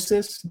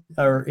ketosis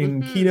or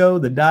in Mhm.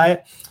 keto, the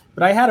diet.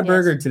 But I had a Yes.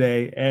 burger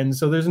today, and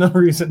so there's no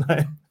reason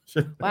I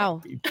should.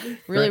 Wow. be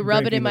Really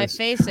rub it drinking in my this.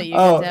 face that you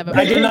Oh, get to have a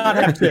I did burger. not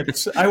have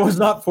chips. I was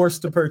not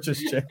forced to purchase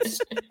chips.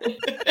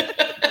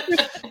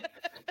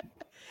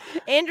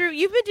 Andrew,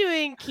 you've been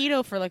doing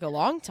keto for like a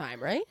long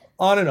time, right?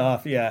 On and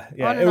off, yeah.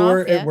 On and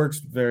off, yeah. It works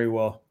very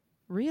well.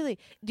 Really?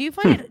 Do you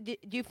find do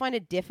you find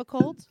it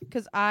difficult?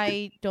 Because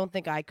I don't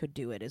think I could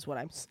do it. Is what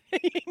I'm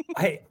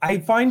saying. I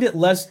find it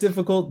less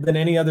difficult than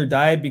any other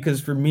diet because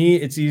for me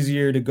it's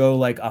easier to go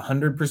like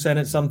 100%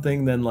 at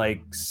something than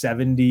like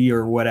 70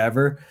 or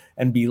whatever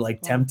and be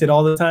like tempted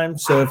all the time.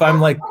 So if I'm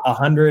like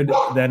 100,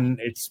 then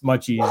it's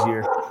much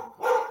easier.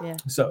 Yeah.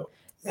 So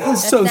it's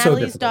That's so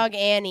Natalie's difficult. dog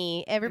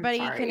Annie. Everybody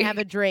can sorry. have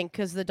a drink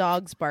because the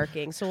dog's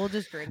barking. So we'll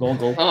just drink. Go,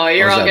 go. Oh,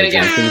 you're Was all that a gonna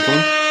get drinking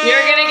thing?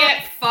 you're gonna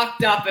get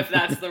fucked up if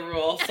that's the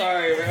rule.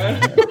 Sorry,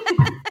 Ron.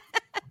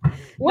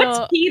 What's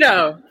No.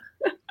 keto?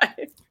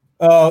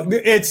 Oh,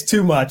 it's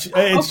too much.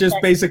 It's just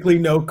Okay. basically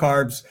no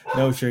carbs,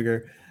 no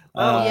sugar.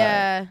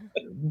 Yeah.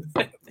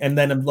 And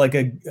then like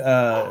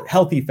a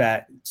healthy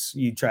fats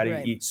you try to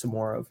Right. eat some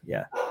more of.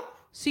 Yeah.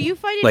 So you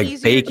find it Like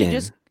easier bacon. to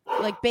just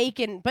like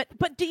bacon, but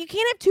you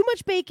can't have too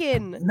much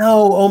bacon.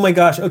 No, oh my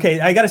gosh. Okay,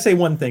 I got to say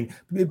one thing.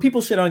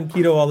 People shit on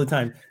keto all the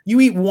time.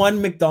 You eat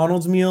one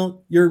McDonald's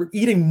meal, you're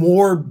eating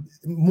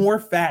more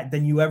fat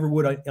than you ever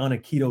would on a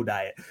keto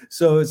diet.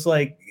 So it's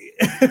like,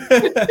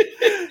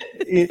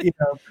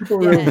 people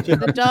really Yeah, shit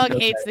the on dog keto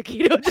hates diet. the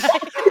keto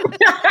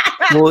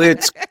diet. Well,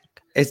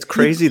 it's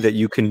crazy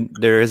that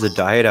there is a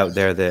diet out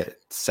there that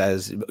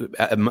says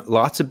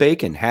lots of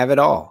bacon, have it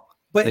all.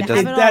 But It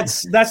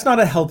doesn't- that's not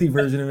a healthy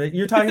version of it.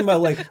 You're talking about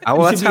like Oh,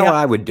 you that's should be how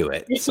ha- I would do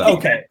it. So.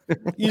 Okay,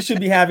 you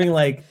should be having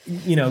like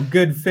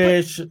good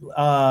fish,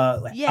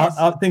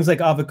 Yes. things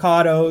like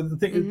avocado,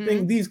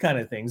 Mhm. these kind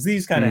of things,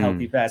 these kind of Mm.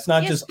 healthy fats,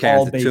 not Yes. just all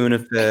Cans of bacon. tuna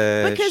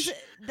fish. Because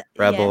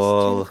Rebel.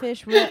 yes, tuna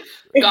fish, red,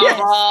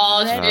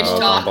 Gumballs, Red fish Bull.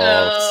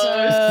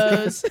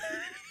 tacos.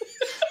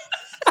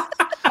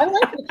 I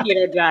like the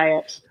keto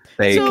diet.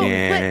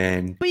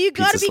 Bacon. But you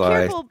got to pizza be slice.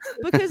 careful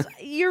because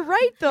you're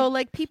right though.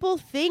 Like people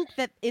think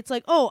that it's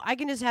like, oh, I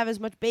can just have as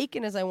much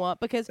bacon as I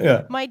want because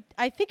Yeah.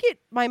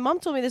 my mom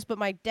told me this, but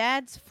my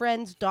dad's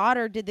friend's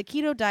daughter did the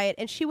keto diet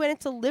and she went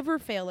into liver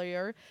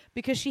failure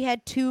because she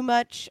had too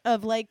much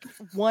of like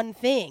one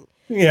thing.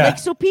 Yeah, Like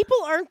so people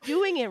aren't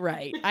doing it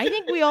right. I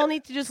think we all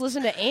need to just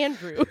listen to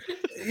Andrew.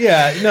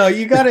 yeah. No,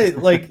 you gotta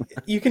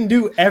you can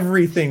do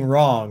everything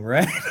wrong,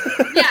 right?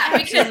 Yeah,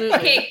 because Absolutely.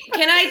 okay,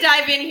 can I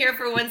dive in here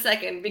for 1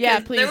 second? Because Yeah,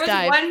 please there was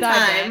dive.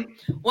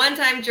 one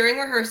time during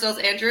rehearsals,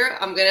 Andrew,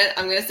 I'm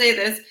gonna say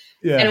this,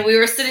 Yeah. and we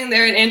were sitting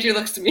there, and Andrew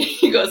looks to me,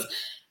 he goes,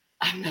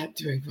 "I'm not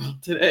doing well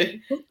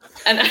today,"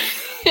 and I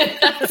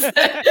said,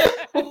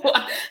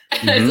 "What?"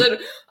 And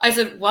I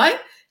said, "What?"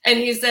 And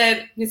he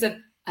said,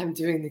 "I'm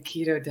doing the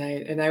keto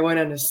diet, and I went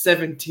on a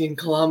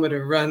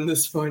 17-kilometer run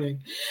this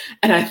morning,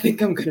 and I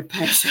think I'm gonna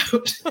pass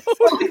out."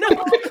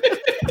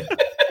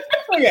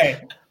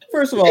 Okay.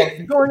 First of all,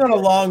 going on a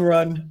long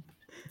run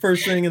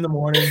first thing in the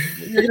morning,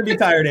 you're going to be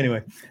tired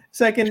anyway.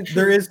 Second,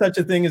 there is such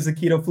a thing as the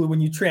keto flu.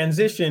 When you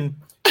transition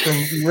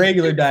from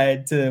regular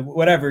diet to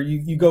whatever,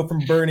 you go from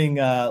burning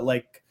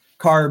like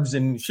carbs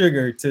and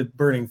sugar to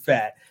burning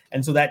fat.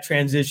 And so that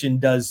transition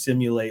does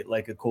simulate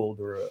like a cold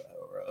or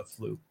a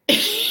flu.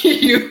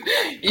 you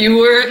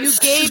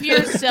gave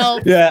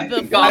yourself Yeah.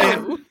 the God.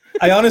 flu.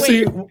 I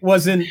honestly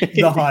wasn't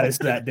the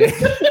hottest that day.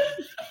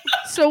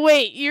 So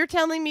wait, you're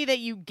telling me that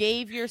you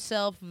gave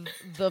yourself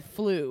the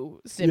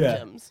flu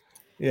symptoms?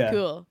 Yeah.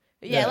 Cool.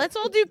 Yeah, Yeah. let's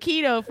all do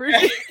keto for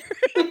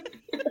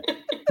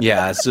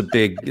Yeah, it's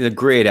a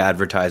great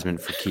advertisement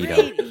for keto.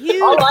 Great,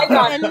 huge. Oh, I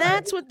got and that.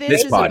 that's what this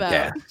This is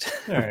podcast.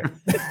 All right.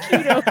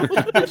 about.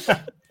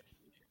 Keto.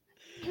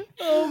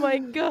 Oh my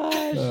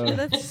gosh,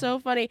 that's so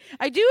funny.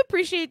 I do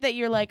appreciate that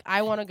you're like,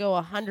 I want to go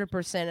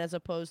 100% as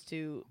opposed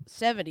to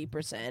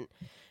 70%.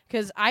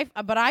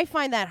 But I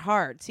find that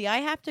hard. See, I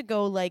have to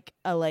go I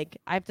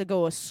have to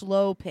go a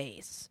slow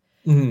pace.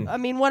 Mhm. I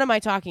mean, what am I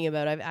talking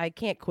about? I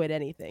can't quit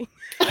anything.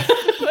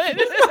 But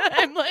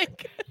I'm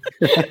like,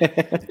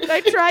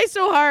 I try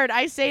so hard.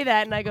 I say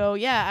that and I go,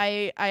 yeah,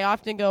 I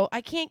often go,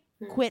 I can't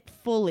quit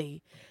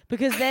fully,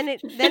 because then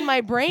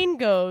my brain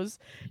goes,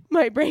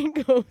 no,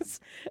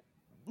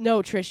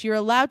 Trish, you're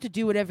allowed to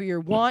do whatever you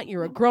want.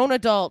 You're a grown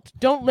adult.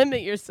 Don't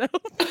limit yourself.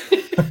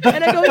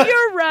 And I go,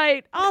 you're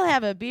right. I'll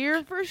have a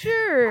beer for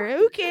sure.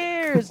 Who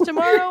cares?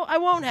 Tomorrow I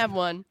won't have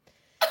one.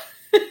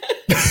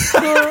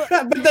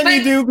 But then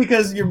you do,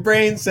 because your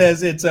brain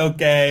says it's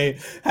okay.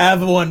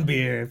 Have one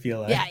beer if you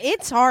like. Yeah,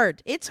 it's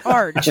hard. It's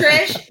hard.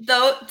 Trish,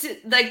 though,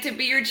 to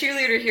be your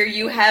cheerleader here,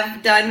 you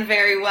have done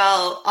very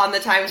well on the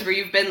times where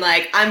you've been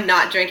like, I'm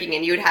not drinking,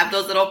 and you would have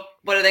those little,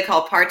 what are they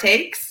called,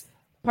 partakes?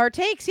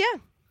 Partakes, yeah.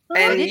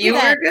 And you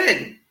were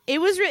good.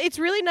 It's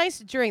really nice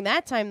during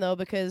that time though,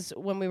 because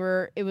when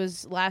it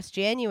was last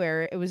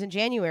January, it was in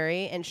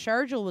January, and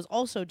Sharjul was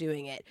also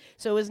doing it.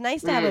 So it was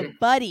nice to have a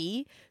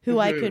buddy who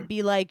I could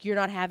be like, you're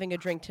not having a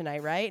drink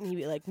tonight, right? And he'd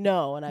be like,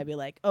 no. And I'd be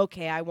like,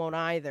 okay, I won't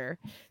either.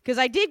 Because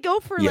I did go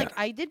for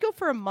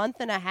a month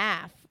and a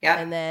half. Yeah.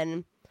 And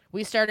then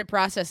we started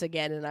process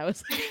again, and I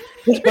was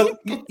Well,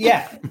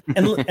 yeah.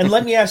 And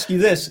let me ask you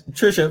this,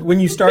 Trisha, when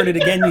you started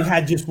again, you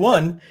had just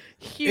one.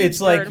 huge It's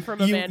like burn from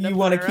you Amanda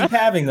want to Flora. keep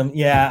having them.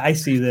 Yeah, I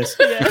see this.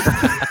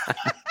 Yeah.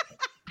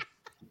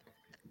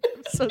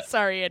 So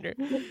sorry, Andrew.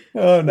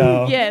 Oh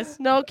no. Yes,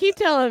 no, keep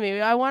telling me.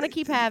 I want to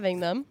keep having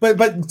them.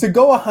 But to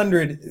go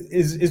 100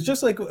 is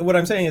just like what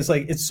I'm saying is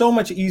like it's so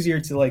much easier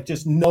to like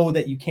just know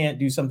that you can't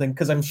do something,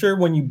 because I'm sure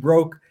when you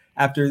broke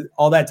after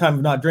all that time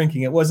of not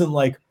drinking, it wasn't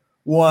like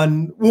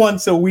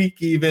once a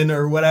week even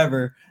or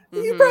whatever.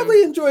 You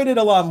probably enjoyed it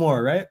a lot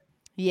more, right?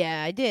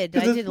 Yeah, I did.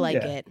 'Cause I it's- did like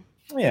yeah. it.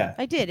 Yeah.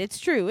 I did. It's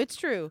true. It's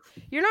true.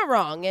 You're not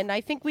wrong, and I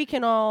think we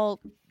can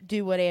all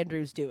do what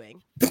Andrew's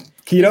doing.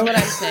 Keto?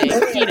 That's what I'm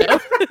saying. Keto.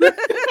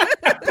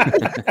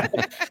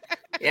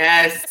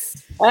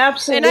 Yes.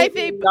 Absolutely And I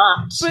think-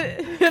 not.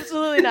 But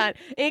absolutely not.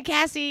 And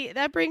Cassie,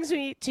 that brings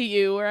me to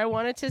you, where I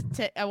wanted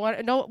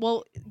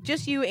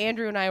just you,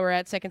 Andrew, and I were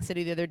at Second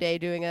City the other day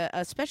doing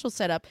a special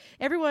setup.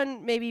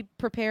 Everyone, maybe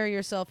prepare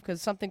yourself, because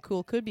something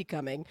cool could be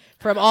coming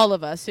from all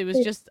of us. It was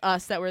just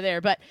us that were there,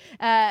 but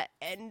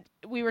and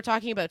we were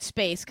talking about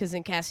space, because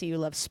in Cassie, you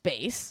love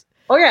space.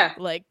 Oh yeah.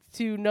 Like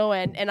to no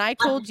end. And I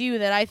told you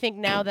that I think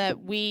now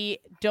that we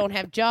don't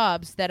have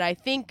jobs, that I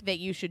think that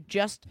you should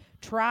just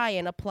try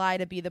and apply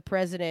to be the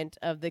president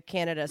of the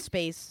Canada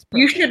Space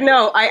You Program. should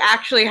know I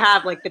actually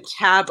have like the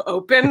tab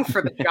open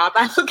for the job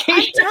I'm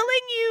application. telling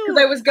you. 'Cause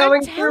I was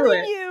going I'm through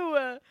telling it.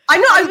 you. I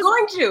know I'm was-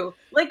 going to.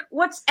 Like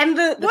what's and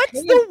the What's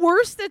pay, the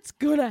worst that's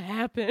gonna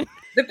happen?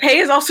 the pay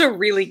is also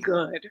really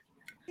good.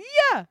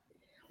 Yeah.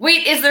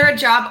 Wait, is there a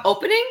job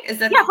opening? Is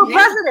that Yeah, the for thing?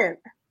 president.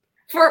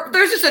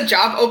 There's just a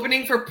job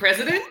opening for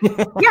president?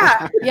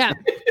 Yeah. Yeah.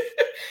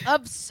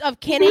 of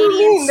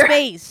Canadian There-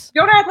 space.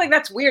 Don't act like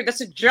that's weird.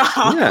 That's a job.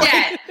 Yeah.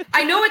 Yeah,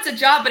 I know it's a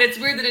job, but it's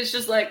weird that it's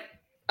just like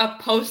a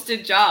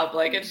posted job.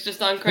 Like it's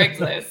just on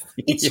Craigslist.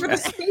 It's for the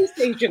space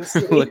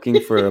agency.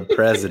 Looking for a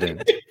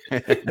president.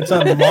 It's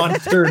on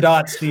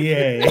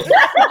monster.ca.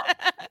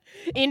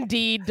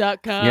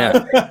 Indeed.com.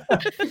 Yeah.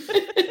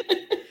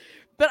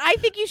 But I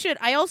think you should.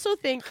 I also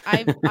think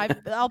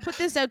I'll put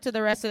this out to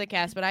the rest of the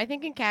cast, but I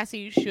think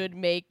Cassie should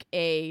make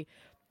a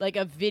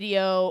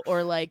video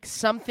or like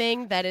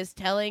something that is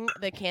telling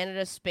the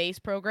Canada Space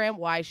Program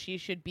why she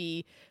should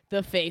be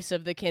the face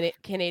of the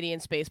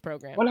Canadian Space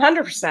Program.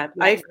 100%.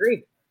 I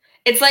agree.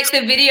 It's like the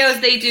videos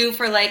they do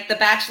for like the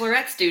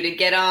Bachelorettes do to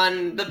get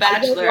on the I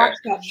don't Bachelor. watch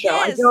that show.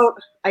 Yes.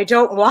 I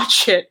don't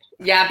watch it.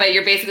 Yeah, but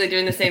you're basically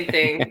doing the same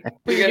thing.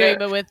 But You're you're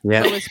doing gonna, it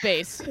Yeah. with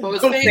space. what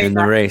was Don't it? say In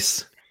the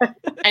race.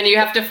 And you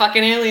have to fuck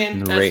an In alien.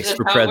 the That's race just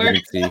for how it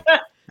works. presidency.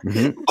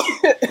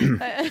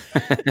 Mhm.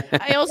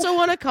 I also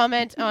want to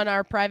comment on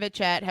our private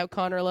chat how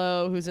Connor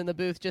Lowe, who's in the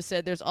booth, just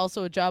said there's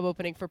also a job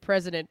opening for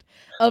president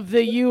of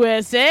the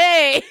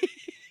USA.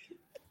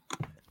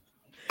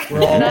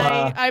 We're all, And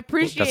I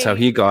appreciate That's how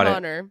he got it.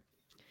 Connor.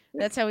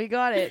 That's how he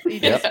got it. He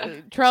just,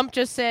 Trump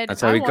just said,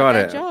 That's how I he want got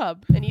that it.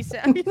 job. And he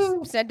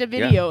sent a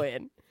video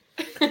in.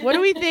 What do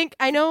we think?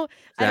 I know,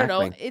 I don't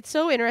know. Exactly. It's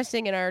so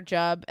interesting in our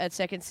job at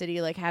Second City,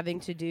 like having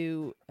to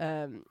do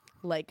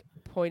like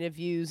point of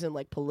views and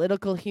like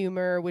political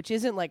humor, which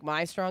isn't like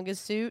my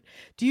strongest suit.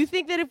 Do you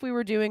think that if we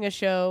were doing a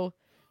show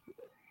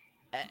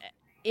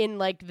in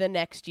like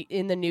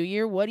in the new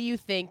year, what do you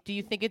think? Do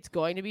you think it's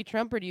going to be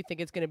Trump or do you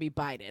think it's going to be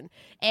Biden?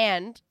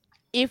 And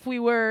if we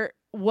were,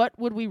 what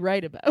would we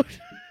write about?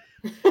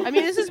 I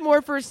mean, this is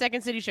more for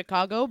Second City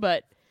Chicago,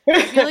 but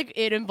I feel like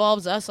it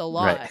involves us a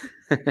lot.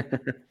 Right.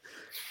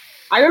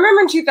 I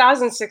remember in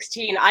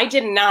 2016, I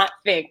did not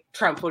think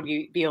Trump would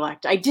be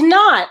elected. I did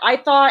not. I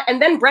thought, and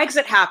then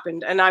Brexit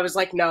happened, and I was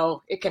like,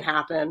 no, it can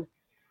happen.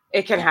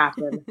 It can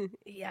happen.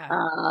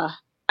 Yeah.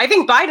 I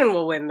think Biden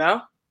will win,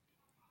 though.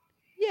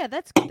 Yeah,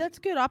 that's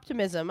good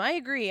optimism. I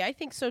agree. I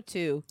think so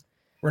too.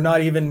 we're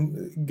not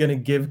even gonna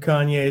give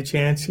Kanye a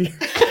chance here.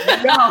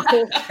 No.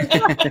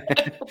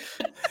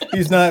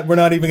 We're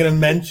not even gonna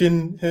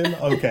mention him.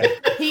 Okay.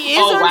 He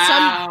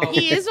is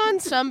he is on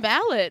some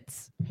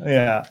ballots.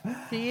 Yeah.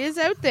 He is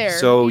out there.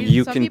 So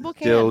you some can people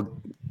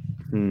still,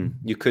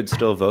 you could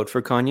still vote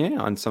for Kanye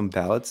on some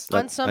ballots.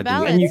 On some I think-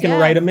 ballots. And you can yeah.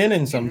 write him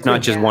in some.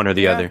 Not just one or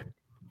the Yeah. other.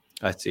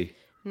 I see.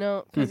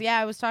 No, because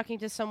I was talking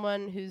to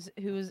someone who's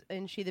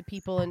in She the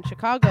People in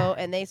Chicago,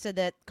 and they said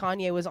that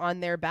Kanye was on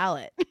their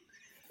ballot.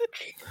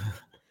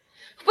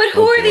 But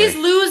who Oh, are these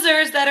boy.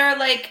 losers that are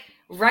like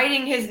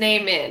writing his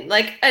name in?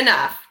 Like,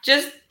 enough.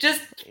 Just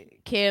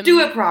Kim, do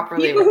it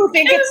properly. People who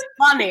think it's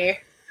funny.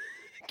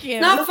 Kim.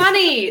 It's not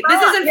funny.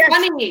 This isn't Yes.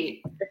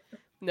 funny.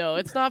 No,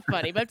 it's not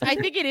funny, but I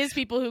think it is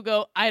people who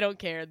go, I don't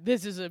care.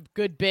 This is a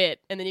good bit,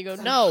 and then you go,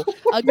 no,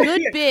 a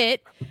good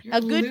bit. You're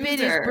A good bit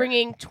is loser.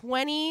 bringing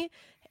 20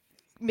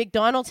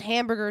 McDonald's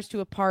hamburgers to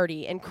a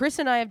party, and Chris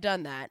and I have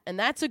done that, and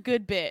that's a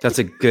good bit. That's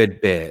a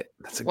good bit.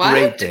 That's a What?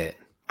 great bit.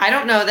 I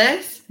don't know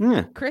this.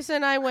 Yeah. Chris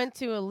and I went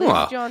to a Liz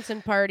Wow.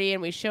 Johnson party,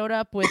 and we showed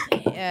up with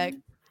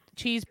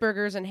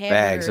cheeseburgers and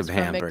Bags hamburgers of from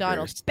hamburgers.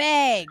 McDonald's.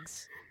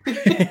 Bags.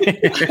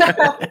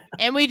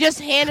 And we just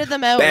handed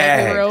them out like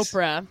we were Bags.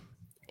 Oprah.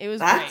 It was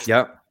That's- great.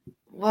 Yep.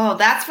 Whoa,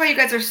 that's why you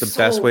guys are The so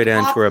best way to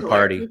enter a popular.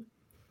 party.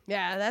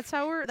 Yeah, that's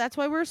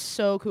why we're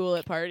so cool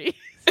at parties.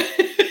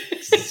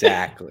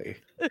 Exactly.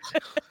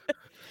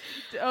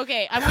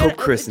 Okay, I'm I hope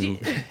gonna Chris do-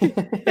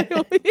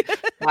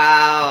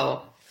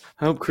 Wow.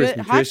 I hope Chris Good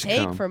and hot Trish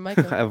take come. from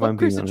Michael. If Hope I'm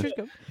Chris being and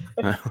Trish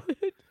honest. come.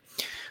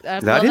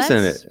 That Well, is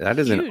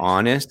that's an huge.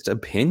 honest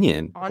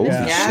opinion. Honest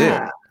Holy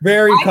Yeah. shit.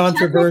 Very I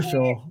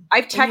controversial.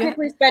 I've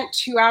technically spent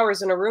 2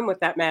 hours in a room with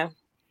that man.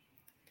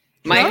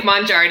 Mike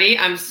Mongiardi,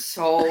 I'm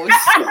so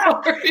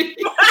sorry.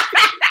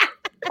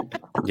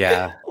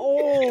 Yeah.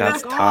 Oh,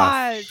 That's tough.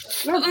 God.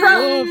 No,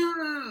 Trump.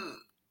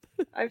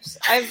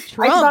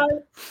 Trump.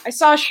 I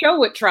saw a show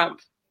with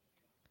Trump.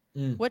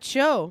 What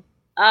show?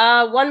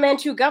 One Man,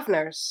 Two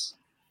Governors.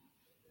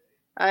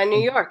 New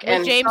York.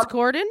 With James Trump,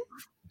 Corden?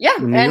 yeah,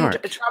 In New and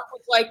York. Trump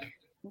was like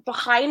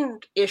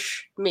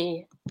behind-ish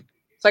me.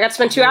 So I got to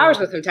spend 2 hours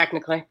with him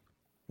technically.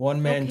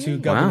 One man, Okay. two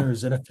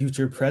governors, and a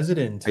future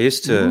president. I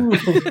used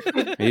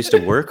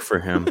to work for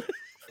him.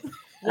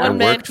 I One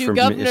man, worked two for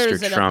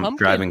governors, Mr. and a Trump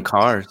pumpkin. driving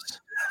cars.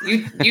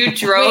 You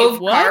drove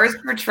Wait, what? cars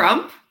for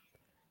Trump?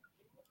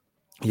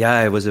 Yeah,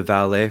 I was a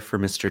valet for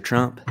Mr.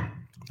 Trump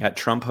at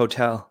Trump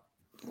Hotel.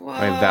 Whoa.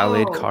 I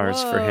valeted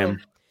cars for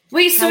him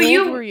Wait, so How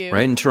you old were you?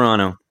 right in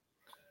Toronto.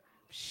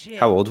 Shit.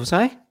 How old was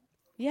I?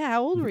 Yeah,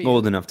 how old were you?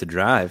 Old enough to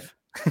drive.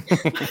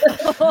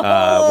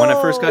 When I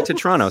first got to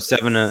Toronto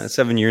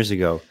 7 years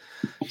ago.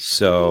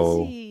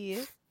 So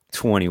Crazy.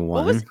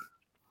 21.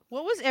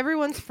 What was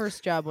everyone's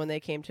first job when they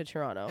came to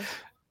Toronto?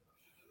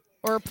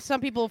 Or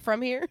some people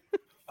from here?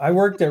 I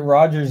worked at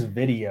Rogers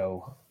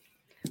Video.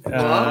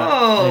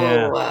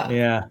 Whoa.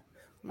 Yeah.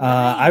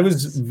 I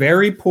was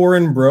very poor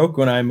and broke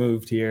when I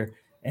moved here,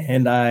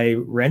 and I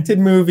rented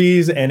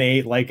movies and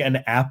ate like an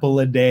apple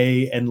a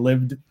day and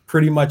lived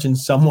pretty much in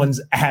someone's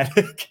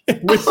attic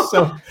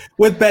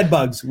with bed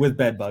bugs. Yeah.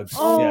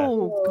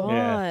 Oh,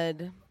 Yeah.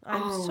 God.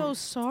 I'm Oh. so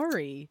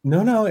sorry.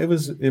 No, it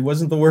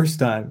wasn't the worst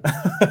time.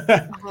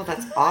 Oh,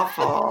 that's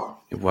awful.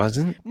 It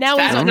wasn't? Now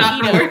he's That's on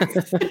not keto. the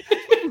worst.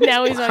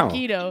 Now he's Wow. on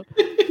keto.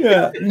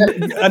 Yeah.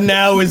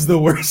 Now is the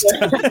worst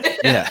time.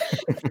 Yeah.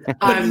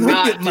 I'm Look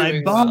not at my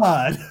doing well.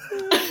 bod.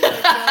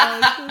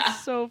 Oh,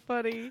 that's so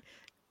funny.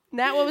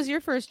 Nat, what was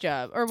your first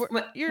job? Or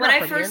you're when not I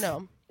from first- here,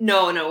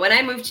 no. No. When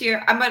I moved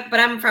here,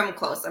 I'm from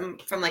close. I'm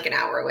from like an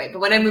hour away. But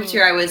when I moved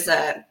here, I was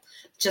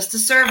just a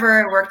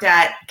server. I worked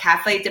at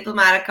Cafe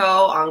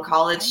Diplomatico on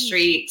College Nice.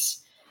 Street.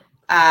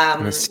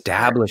 An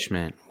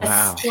establishment.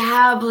 Wow.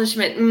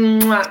 Establishment.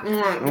 Mwah,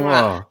 mwah,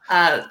 mwah.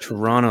 Whoa.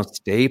 Toronto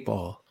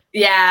staple.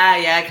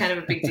 Yeah, kind of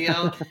a big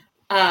deal.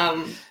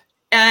 And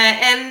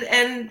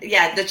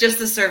yeah,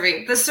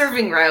 the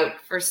serving route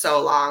for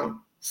so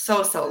long,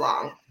 so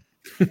long.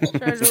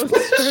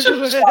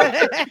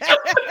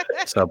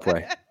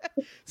 Subway.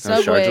 Subway.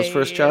 Sharjil's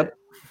first job?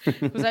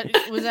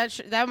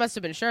 That must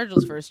have been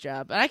Sharjil's first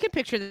job. And I can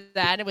picture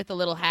that with a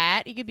little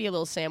hat. You could be a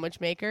little sandwich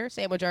maker,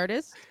 sandwich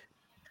artist.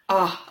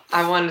 Oh,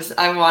 I want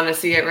to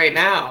see it right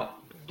now.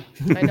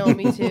 I know,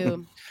 me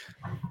too.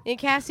 And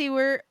Cassie,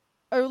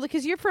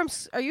 because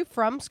are you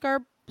from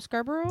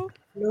Scarborough?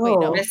 Wait,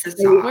 no.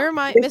 Mississauga. Where am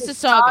I?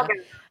 Mississauga.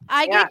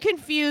 I Yeah. get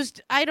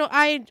confused. I don't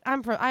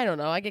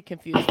know. I get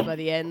confused by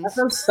the ends. I'm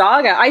from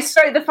Saga.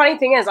 The funny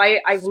thing is,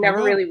 I've never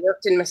Saga. really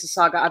worked in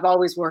Mississauga. I've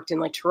always worked in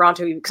like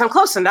Toronto because I'm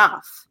close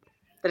enough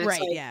that it's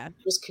Right, like, yeah.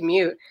 just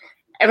commute.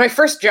 And my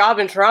first job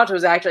in Toronto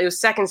was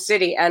Second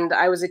City, and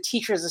I was a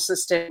teacher's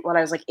assistant when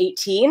I was like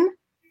 18.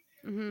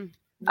 Mm-hmm.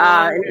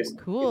 And it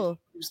Cool.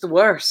 was the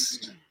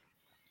worst.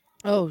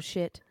 Oh,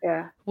 shit.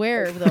 Yeah.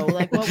 Where, though?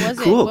 Like, what was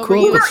it? Cool, What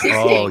cool. were you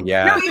Oh,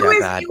 yeah. No, it was-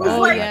 bad, it was bad,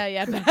 Oh, like- bad.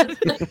 yeah, bad.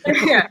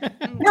 Yeah.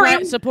 No, Try- it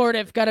was-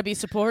 supportive. Gotta be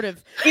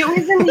supportive. It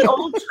was in the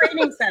old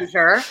training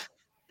center.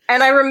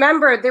 And I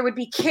remember there would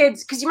be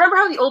kids, because you remember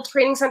how the old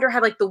training center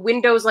had like the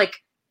windows like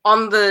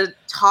on the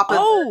top of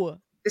Oh,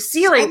 the I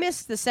ceiling.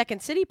 missed the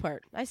Second City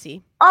part. I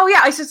see. Oh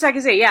yeah, I said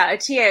Second City. Yeah, a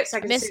TA at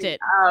Second Missed City. it.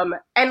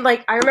 And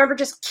like I remember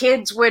just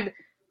kids would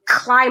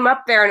climb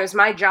up there, and it was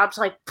my job to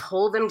like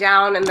pull them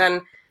down. And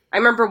then I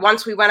remember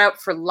once we went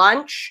out for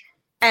lunch,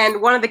 and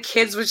one of the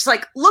kids was just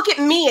like, "Look at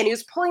me!" And he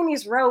was pulling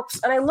these ropes,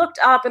 and I looked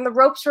up, and the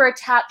ropes were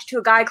attached to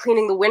a guy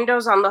cleaning the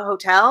windows on the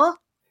hotel.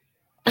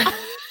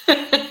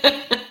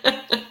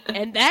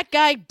 And that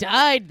guy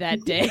died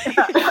that day.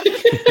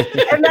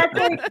 And that's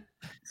like,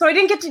 so I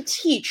didn't get to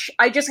teach.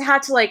 I just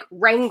had to like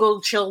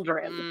wrangle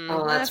children.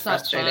 Oh, that's not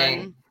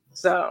frustrating. fun.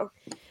 So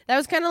That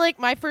was kind of like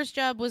my first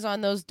job was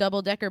on those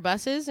double-decker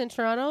buses in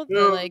Toronto,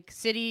 the like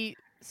city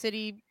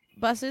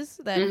buses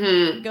that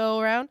Mhm. go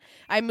around.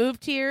 I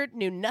moved here,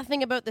 knew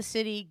nothing about the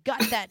city, got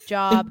that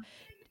job,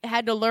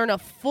 had to learn a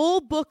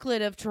full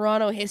booklet of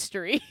Toronto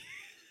history.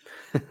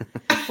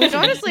 Which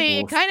honestly,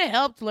 it kind of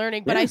helped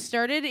learning. But I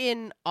started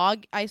in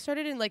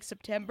like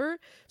September,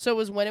 so it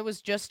was when it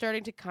was just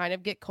starting to kind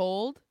of get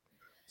cold.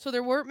 So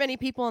there weren't many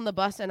people on the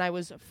bus, and I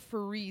was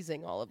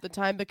freezing all of the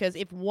time because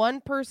if one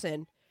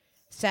person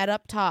sat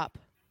up top,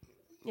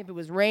 if it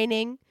was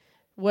raining,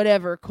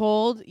 whatever,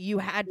 cold, you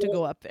had to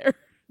go up there.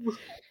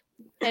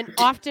 And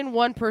often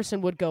one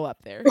person would go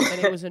up there, and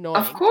it was annoying.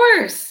 Of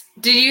course.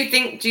 Do you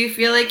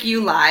feel like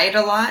you lied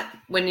a lot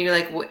when you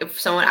like if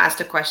someone asked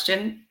a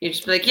question, you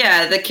just be like,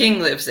 yeah, the king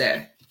lives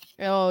there.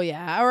 Oh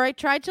yeah. Or I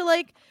tried to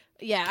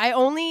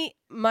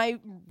my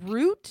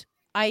route,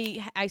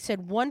 I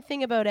said one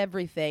thing about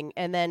everything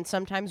and then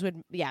sometimes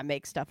would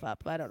make stuff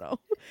up. I don't know.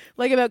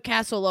 Like about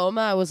Castle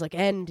Loma, I was like,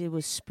 and it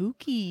was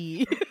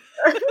spooky.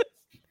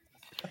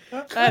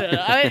 I don't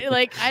know.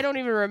 I don't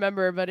even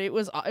remember, but it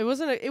was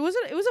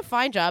a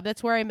fine job.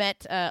 That's where I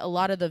met a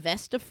lot of the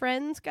Vesta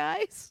Friends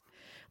guys.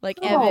 Like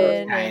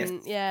Evan nice.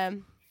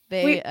 and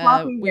we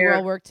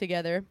all worked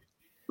together.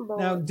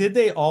 Now, did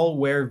they all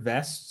wear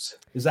vests?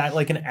 Is that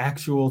like an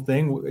actual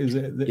thing? Is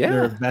it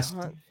they're a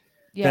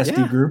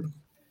vesty group?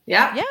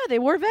 Yeah. Yeah, they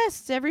wore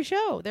vests every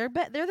show. They're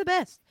the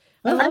best.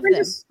 I I love went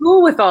them. to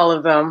school with all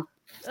of them.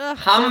 Ugh,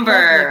 Humber.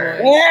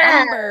 they're lovely boys. Yeah.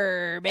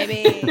 Humber,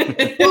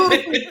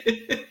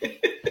 baby.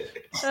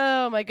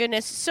 Oh my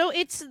goodness. So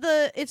it's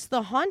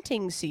the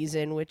haunting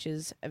season, which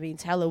is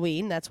it's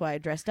Halloween. That's why I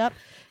dressed up.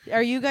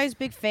 Are you guys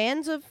big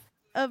fans of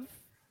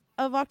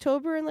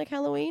October and like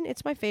Halloween?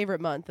 It's my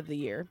favorite month of the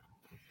year.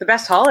 The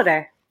best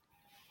holiday.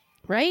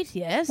 Right?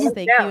 Yes. Yeah.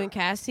 Thank you, and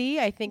Cassie.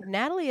 I think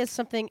Natalie has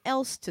something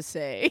else to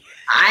say.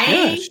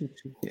 I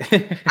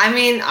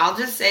mean, I'll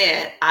just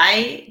say it.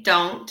 I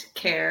don't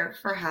care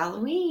for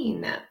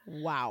Halloween.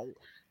 Wow.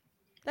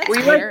 That's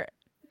We fair.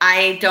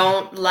 I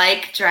don't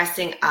like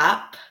dressing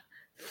up.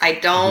 I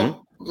don't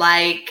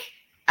like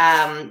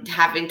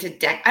having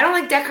to I don't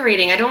like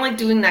decorating. I don't like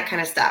doing that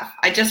kind of stuff.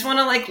 I just want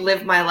to like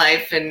live my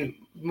life and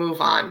move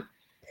on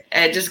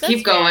and just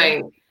keep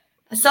going.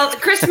 So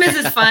Christmas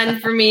is fun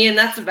for me, and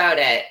that's about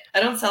it. I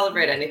don't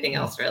celebrate anything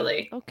else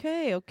really.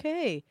 Okay.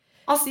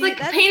 Also, See, like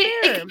that's painting,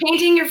 fair.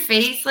 painting your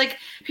face. Like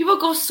people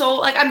go so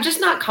like I'm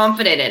just not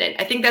confident in it.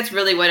 I think that's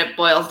really what it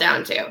boils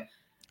down to.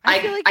 I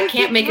feel like I you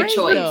can't did make a great,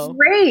 choice. though.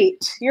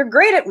 Great. You're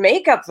great at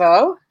makeup,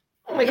 though.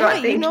 Oh my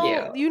god,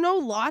 thank you know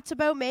lots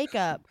about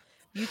makeup.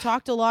 You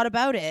talked a lot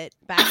about it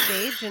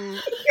backstage, and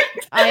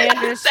I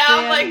understand.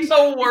 Sound like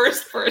the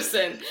worst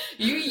person.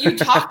 You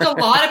talked a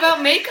lot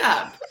about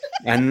makeup.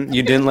 And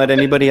you didn't let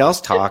anybody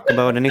else talk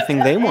about anything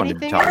they wanted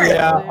to Anything talk else?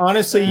 about. Yeah,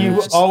 honestly, you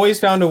Just- always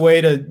found a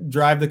way to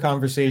drive the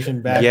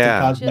conversation back Yeah.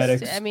 to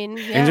cosmetics.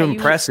 It's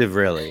impressive,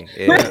 really.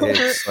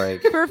 It's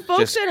like For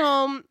folks just- at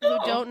home who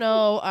don't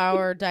know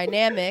our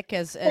dynamic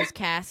as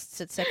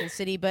casts at Second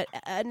City, but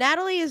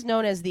Natalie is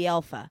known as the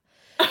alpha.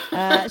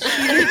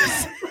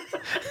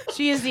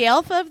 She is the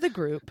alpha of the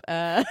group,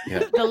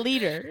 the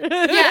leader.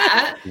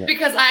 Yeah,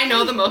 because I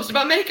know the most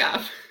about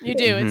makeup. You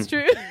do. It's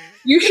true.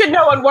 You should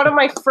know on one of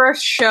my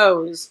first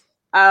shows,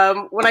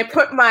 when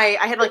I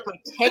had like my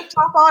tank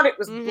top on, it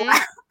was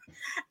black.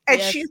 And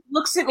Yes. she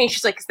looks at me,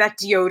 she's like, is that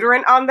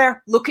deodorant on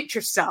there? Look at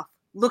yourself.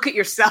 Look at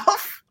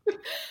yourself.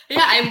 Yeah,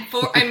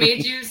 I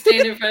made you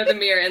stand in front of the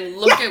mirror and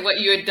look at what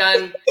you had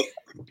done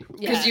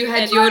because you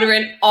had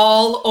deodorant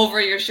all over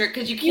your shirt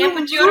because you can't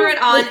put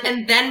deodorant on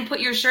and then put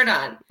your shirt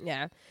on.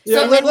 Yeah.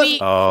 Yeah, So let- then we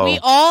Oh.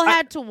 all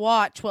had to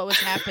watch what was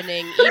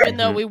happening, even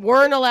though we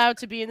weren't allowed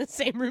to be in the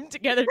same room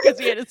together because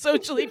we had to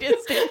socially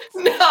distance.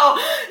 No,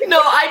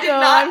 I did No,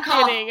 not I'm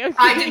call. kidding, I'm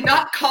I kidding. did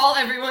not call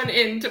everyone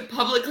in to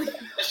publicly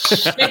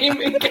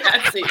shame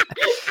Cassie.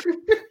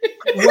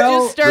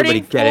 Well, Just starting Everybody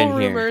get full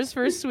in here. rumors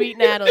for sweet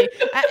Natalie.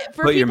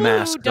 For Put your people who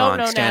mask don't on,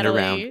 know stand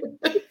Natalie,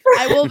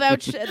 I will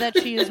vouch that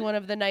she is one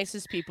of the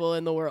nicest people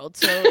in the world.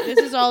 So this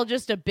is all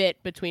just a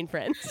bit between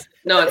friends.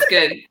 No, it's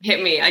good.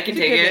 Hit me. I can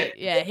take it.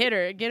 Yeah, hit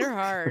her, get her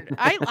hard.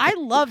 I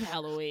love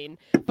Halloween,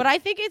 but I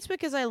think it's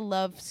because I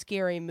love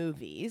scary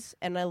movies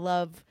and I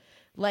love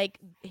like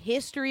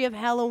history of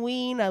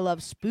Halloween. I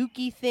love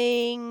spooky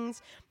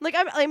things. Like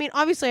I mean,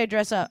 obviously I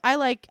dress up.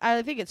 I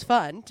think it's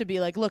fun to be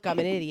like, look, I'm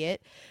an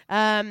idiot.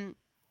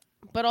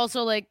 But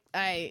also like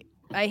I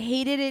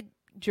hated it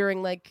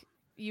during like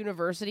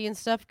university and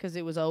stuff because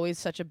it was always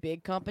such a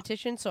big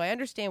competition. So I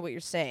understand what you're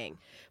saying,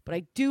 but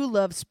I do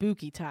love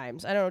spooky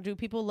times. I don't know. Do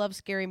people love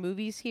scary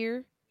movies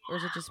here, or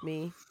is it just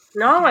me?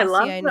 No, I Cassie,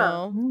 love I them.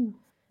 know.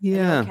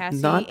 Yeah, Cassie,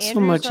 not so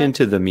Andrew's much not-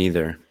 into them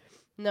either.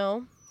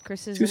 No,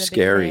 Chris isn't Too a big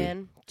scary.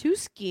 fan. Too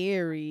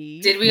scary.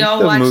 Did we What's all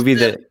the watch movie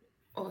the? that?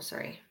 Oh,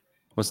 sorry.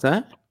 What's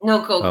that?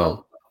 No, go.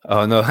 Oh.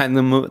 Oh no! And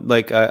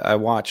I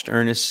watched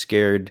Ernest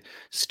Scared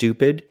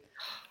Stupid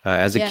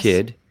as a Yes.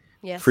 kid.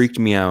 Yes. Freaked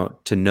me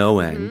out to no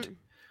end. Mhm.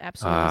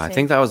 Absolutely. I same.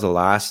 think that was the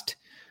last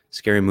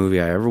scary movie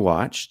I ever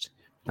watched,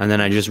 and then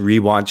I just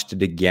rewatched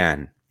it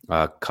again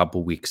a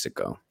couple weeks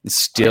ago.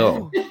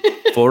 Still,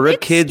 for a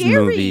It's kids scary.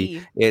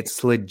 movie,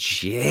 it's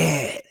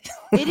legit.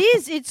 It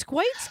is. It's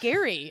quite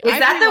scary. Is I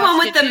that the one rewatched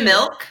with it the too.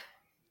 milk?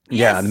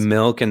 Yeah, Yes. the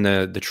milk and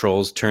the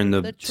trolls turn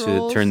The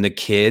trolls. turn the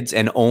kids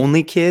and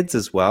only kids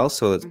as well.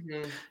 So it's,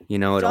 Mhm.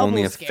 it only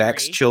Double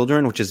affects scary.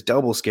 children, which is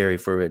double scary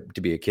for it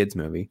to be a kids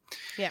movie.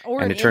 Yeah,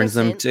 or And an it turns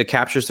innocent. them to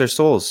captures their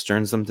souls,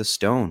 turns them to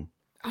stone,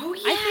 Oh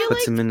yeah. I feel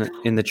puts them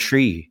in the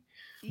tree.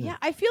 Yeah,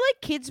 I feel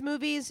like kids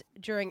movies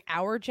during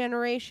our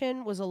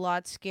generation was a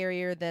lot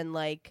scarier than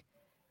like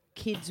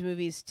kids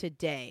movies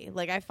today.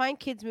 Like I find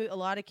a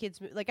lot of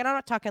kids like, and I'm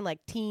not talking like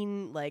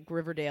teen like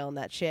Riverdale and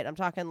that shit. I'm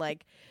talking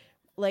like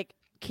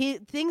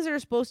kid things that are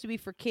supposed to be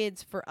for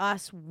kids for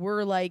us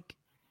were like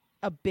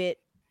a bit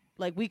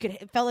like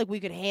it felt like we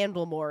could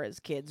handle more as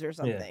kids or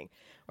something.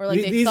 Or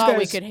like they These thought we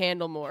guys- could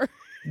handle more.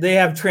 They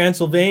have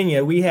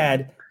Transylvania. We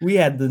had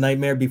The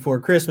Nightmare Before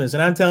Christmas,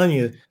 and I'm telling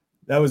you,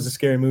 that was a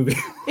scary movie.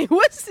 It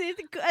was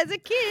as a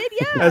kid,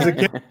 yeah. As a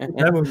kid,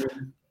 that movie.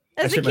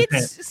 I As a shit my kid,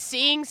 pants.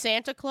 seeing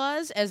Santa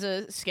Claus as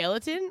a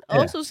skeleton, Yeah.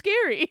 also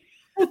scary.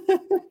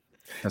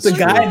 That's The true.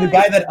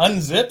 guy that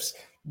unzips,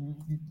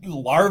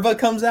 larva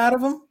comes out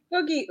of him.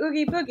 Boogie,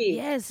 oogie, boogie.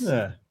 Yes.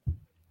 Yeah.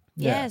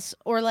 Yes.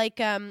 Or like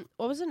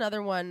what was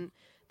another one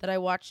that I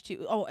watched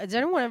too? Oh, has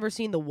anyone ever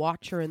seen The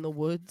Watcher in the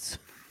Woods?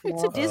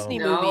 It's a Disney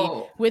movie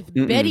No. with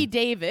Mm-mm. Betty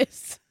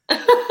Davis.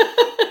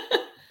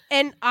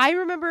 And I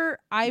remember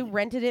I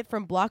rented it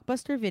from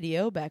Blockbuster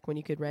Video back when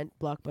you could rent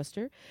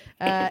Blockbuster.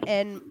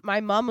 And my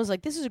mom was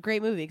like, this is a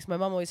great movie because my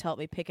mom always helped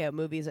me pick out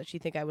movies that she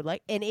think I would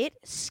like. And it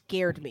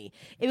scared me.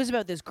 It was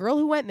about this girl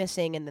who went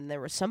missing and then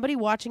there was somebody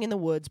watching in the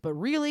woods. But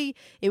really,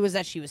 it was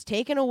that she was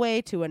taken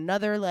away to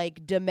another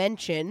like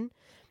dimension.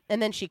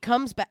 And then she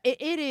comes back.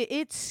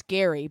 It's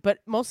scary, but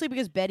mostly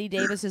because Betty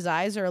Davis's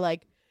eyes are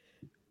like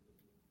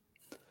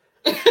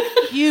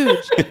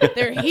huge.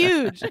 They're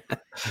huge.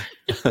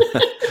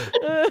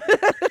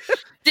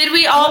 Did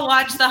we all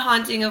watch The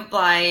Haunting of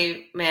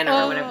Bly Manor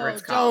or whatever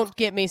it's called? Don't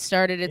get me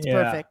started. It's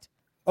Yeah. perfect.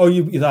 Oh,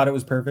 you thought it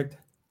was perfect?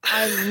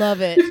 I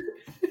love it.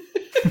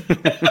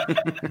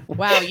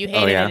 Wow, you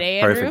hated it, eh,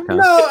 Andrew? Perfect, huh?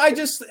 No,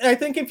 I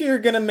think if you're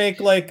gonna make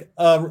like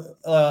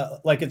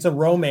it's a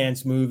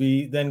romance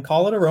movie, then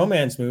call it a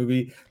romance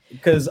movie.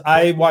 Because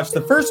I watched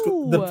the first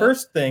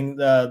thing,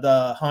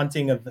 the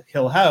Haunting of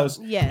Hill House,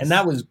 Yes. and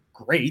that was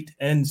great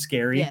and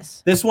scary.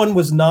 Yes. This one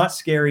was not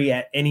scary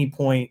at any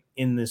point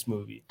in this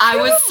movie. I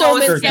was so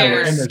Moments that scared.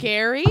 were scared.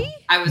 scary.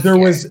 I was There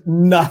scared. was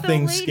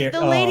nothing the lady, scary.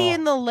 The lady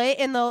in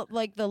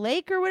the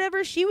lake or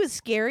whatever, she was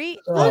scary. It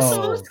was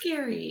Oh. so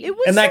scary. It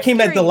was and that so came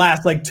at the scary.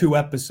 last like 2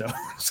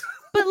 episodes.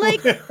 But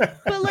like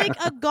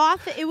a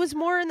gothic, it was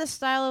more in the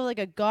style of like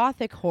a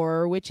gothic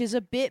horror, which is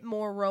a bit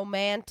more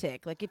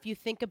romantic. Like if you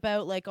think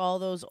about like all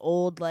those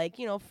old like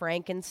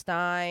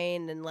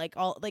Frankenstein and like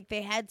all like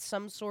they had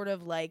some sort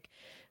of like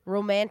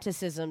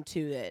romanticism to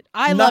it.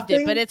 I loved it,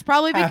 Nothing but it's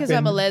probably because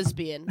I'm a happened.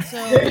 lesbian. So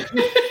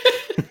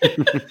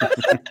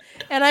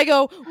and I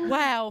go,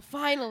 wow,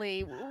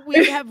 finally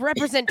we have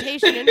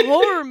representation in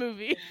horror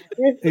movie.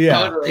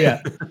 yeah, Totally.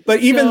 yeah. But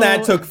even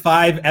that So- took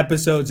 5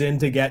 episodes in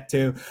to get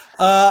to.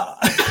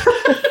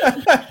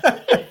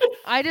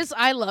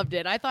 I loved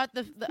it. I thought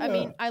I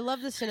mean, I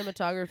love the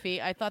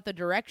cinematography. I thought the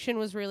direction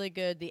was really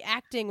good. The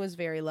acting was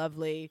very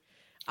lovely.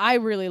 I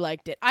really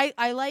liked it. I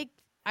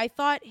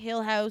thought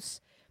Hill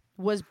House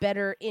was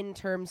better in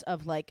terms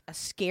of like a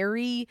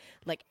scary,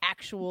 like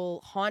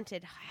actual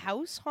haunted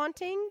house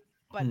haunting,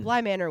 but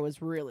Bly Manor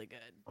was really good.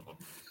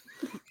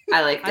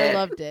 I liked it. I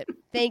loved it.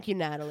 Thank you,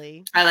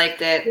 Natalie. I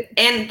liked it.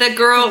 And the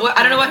girl,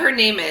 I don't know what her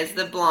name is,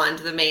 the blonde,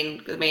 the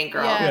main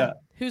girl. Yeah. Yeah.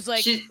 Who's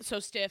like She- so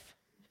stiff.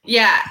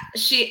 Yeah,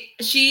 she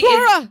is.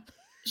 Laura!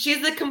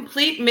 She's the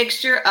complete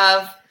mixture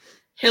of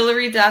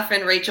Hilary Duff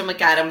and Rachel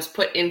McAdams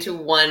put into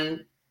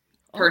one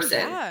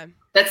person. Oh, yeah.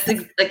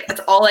 That's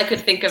all I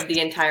could think of the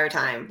entire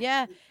time.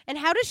 Yeah. And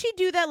how does she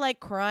do that like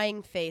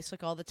crying face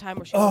like all the time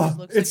where she always Oh,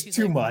 looks it's like she's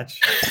too like,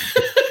 much.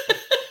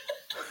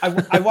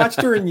 I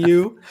watched her in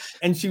You,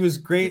 and she was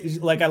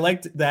great. Like I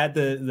liked that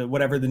the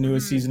whatever the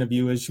newest Mm-hmm. season of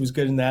You is, she was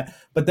good in that.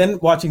 But then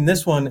watching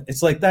this one,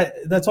 it's like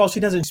that's all she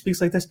does, and she speaks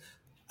like this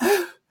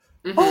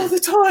Mhm. all the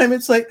time.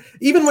 It's like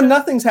even when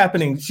nothing's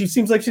happening, she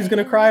seems like she's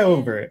gonna cry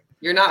over it.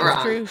 You're not It's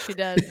wrong. true, she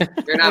does.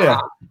 You're not Yeah.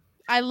 wrong.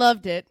 I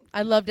loved it.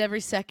 I loved every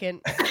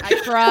second.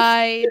 I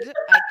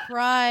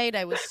cried.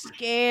 I was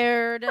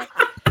scared.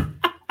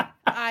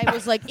 I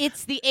was like,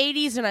 it's the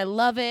 80s and I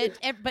love it.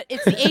 But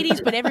it's the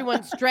 80s, but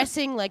everyone's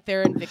dressing like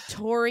they're in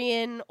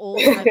Victorian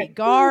old-timey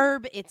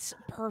garb. It's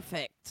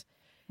perfect.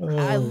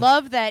 I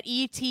love that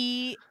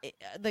E.T.,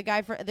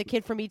 the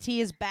kid from E.T.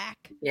 is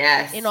back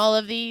Yes. in all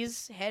of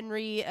these.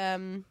 Henry, I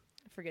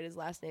forget his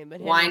last name, but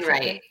Henry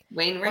something.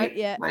 Wainwright.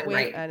 Yeah,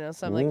 Wainwright. I don't know,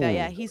 something like that. Ooh.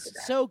 Yeah, he's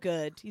so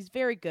good. He's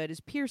very good. His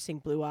piercing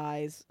blue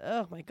eyes.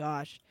 Oh my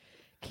gosh,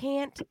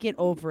 can't get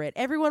over it.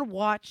 Everyone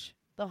watch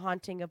The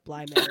Haunting of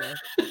Bly Manor,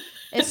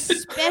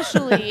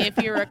 especially if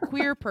you're a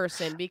queer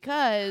person,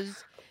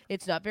 because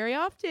it's not very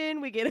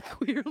often we get a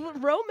queer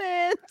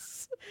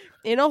romance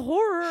in a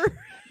horror.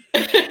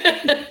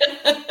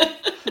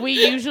 We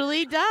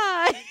usually die.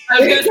 I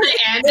was gonna say,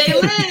 and they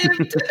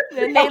lived.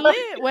 And they live.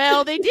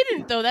 Well, they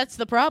didn't though. That's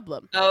the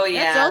problem. Oh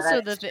yeah, That's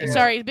also the thing. true.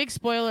 Sorry, big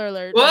spoiler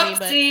alert. to me,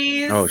 but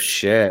Whoopsies. Oh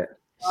shit!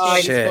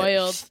 I'm Shit.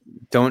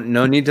 spoiled.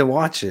 No need to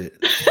watch it.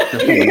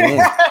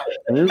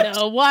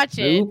 No, watch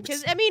it. Oops.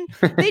 Because I mean,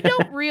 they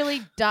don't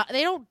really die.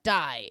 They don't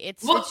die.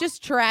 It's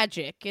just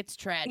tragic. It's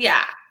tragic.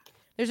 Yeah.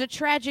 There's a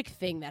tragic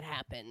thing that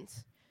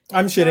happens.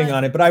 I'm It's shitting not-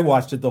 on it, but I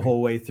watched it the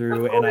whole way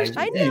through, and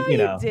I know you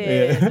know,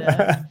 did. it's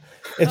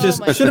Oh just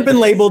my it should have been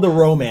labeled a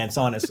romance,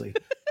 honestly.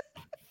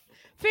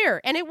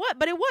 Fair, and it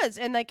was,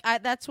 and like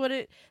that's what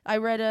it. I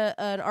read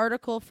an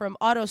article from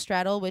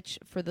Autostraddle, which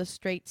for the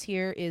straights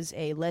here is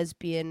a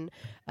lesbian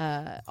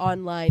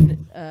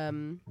online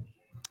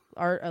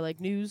like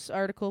news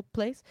article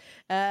place,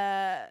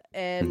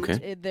 and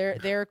Okay.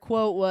 their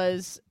quote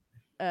was,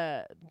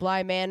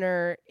 "Bly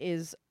Manor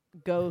is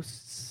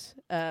ghosts,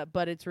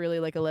 but it's really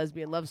like a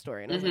lesbian love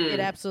story," and I was like, it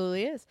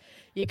absolutely is.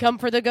 You come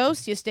for the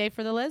ghosts, you stay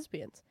for the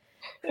lesbians.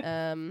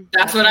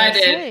 That's what I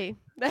did. say.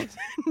 That's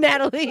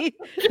Natalie.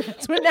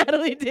 That's what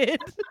Natalie did.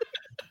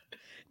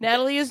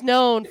 Natalie is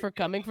known for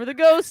coming for the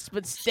ghosts,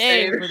 but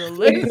staying for the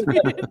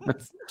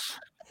lesbians.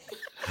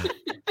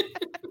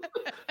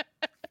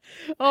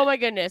 Oh my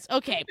goodness.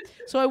 Okay,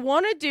 so I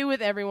want to do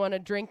with everyone a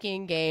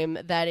drinking game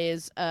that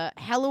is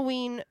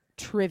Halloween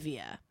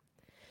trivia.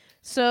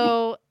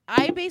 So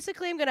I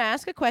basically am going to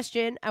ask a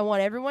question. I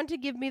want everyone to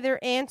give me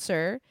their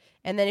answer,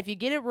 and then if you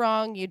get it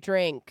wrong, you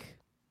drink.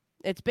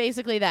 It's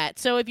basically that.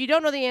 So if you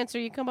don't know the answer,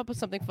 you come up with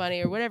something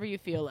funny or whatever you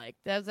feel like.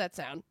 How does that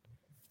sound?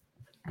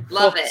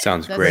 Love it.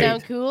 Sounds Does that great.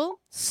 sound cool?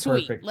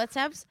 Sweet. Perfect. Let's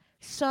have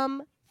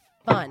some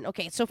fun.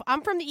 Okay, so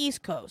I'm from the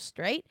East Coast,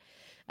 right?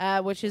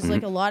 Which is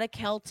like a lot of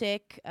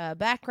Celtic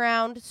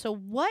background. So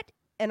what?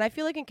 And I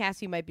feel like in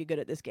Cassie might be good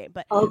at this game,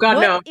 but Oh God,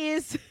 what no.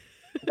 is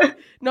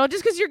no,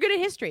 just because you're good at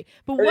history.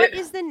 But what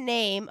is the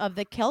name of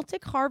the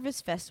Celtic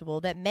Harvest Festival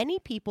that many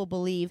people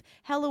believe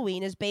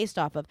Halloween is based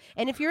off of?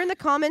 And if you're in the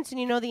comments and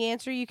you know the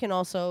answer, you can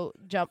also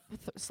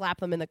slap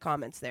them in the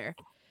comments there.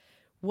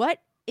 What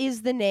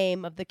is the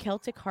name of the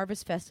Celtic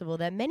Harvest Festival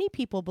that many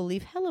people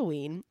believe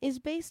Halloween is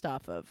based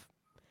off of?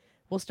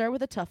 We'll start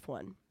with a tough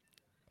one.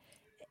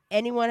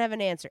 Anyone have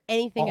an answer?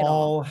 Anything at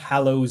all? All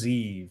Hallows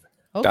Eve.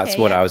 Okay, That's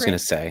what yeah, I was Chris- going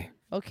to say.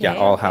 Okay. Yeah,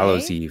 All okay.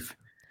 Hallows Eve.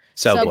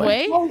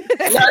 Subway.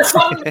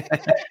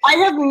 I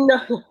have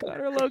no.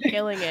 Waterloo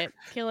killing it.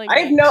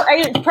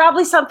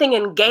 Probably something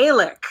in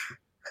Gaelic.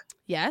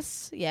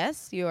 Yes,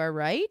 you are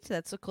right.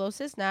 That's the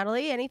closest.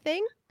 Natalie,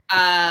 anything?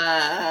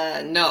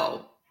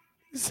 No.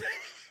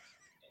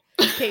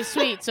 Okay,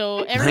 sweet.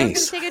 So everyone's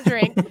Nice. going to take a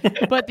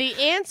drink. But the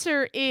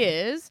answer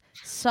is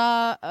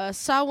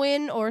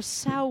Samhain or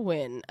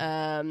Samhain,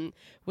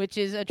 which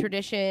is a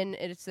tradition.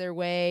 It's their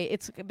way.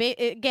 It's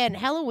again,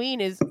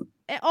 Halloween is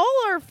all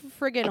our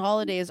friggin'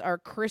 holidays are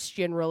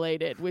Christian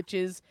related, which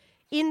is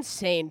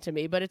insane to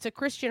me. But it's a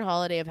Christian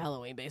holiday of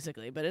Halloween,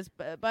 basically. But it's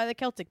by the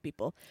Celtic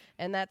people,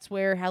 and that's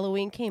where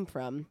Halloween came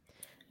from.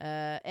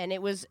 And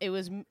it was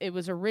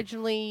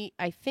originally,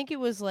 I think it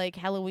was like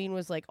Halloween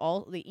was like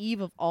the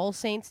eve of All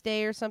Saints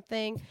Day or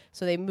something.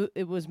 So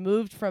it was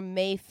moved from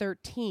May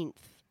 13th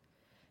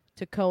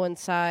to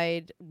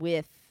coincide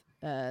with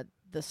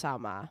the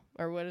Sama,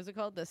 or what is it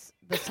called? The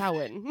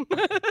Samhain.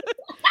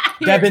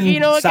 Devon you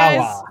know what, guys?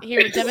 Sawa.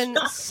 Here, Devon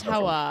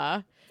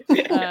Sawa.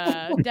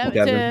 Devon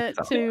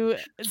To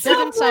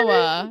Devon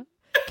Sawa.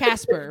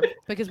 Casper,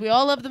 because we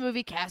all love the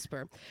movie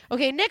Casper.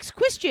 Okay, next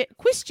question.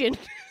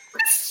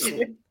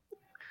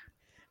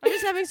 I'm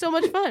just having so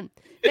much fun.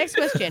 Next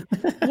question.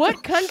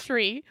 What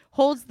country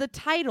holds the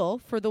title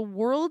for the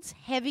world's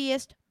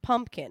heaviest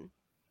pumpkin?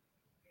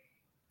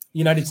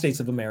 United States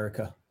of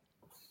America.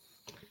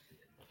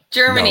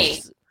 Germany.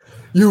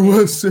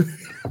 USA.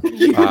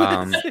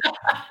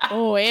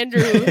 Oh,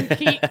 Andrew,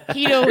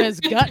 keto has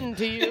gotten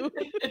to you.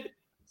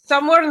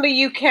 Somewhere in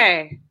the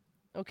UK.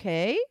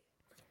 Okay.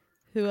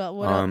 Who?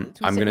 What I'm else?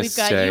 gonna We've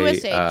got say,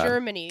 USA,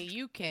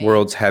 Germany, UK,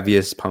 World's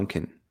heaviest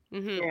pumpkin.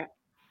 Mhm. Yeah.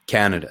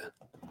 Canada.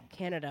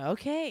 Canada.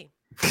 Okay.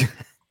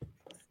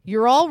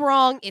 You're all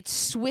wrong. It's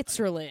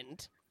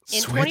Switzerland.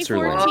 In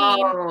Switzerland.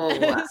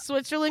 2014, Whoa.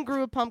 Switzerland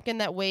grew a pumpkin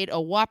that weighed a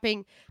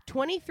whopping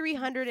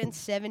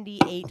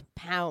 2,378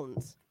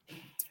 pounds.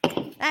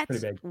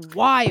 That's Pretty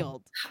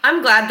wild.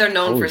 I'm glad they're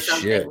known Oh, for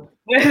shit. something.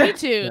 Me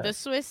too. Yeah. The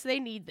Swiss, they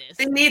need this.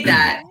 They need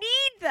that. They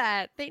need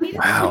that. They need it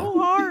Wow. so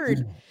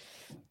hard.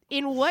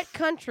 In what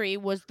country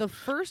was the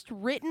first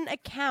written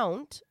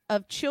account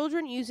of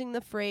children using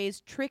the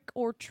phrase trick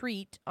or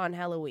treat on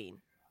Halloween?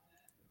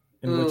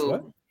 In which Ooh.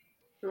 what?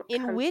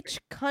 In which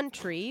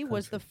country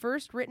was the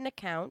first written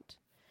account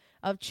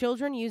of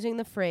children using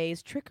the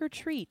phrase trick or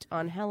treat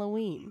on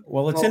Halloween?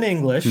 Well, it's in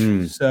English,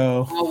 Hmm.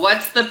 so Well,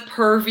 what's the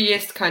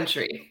perviest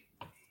country?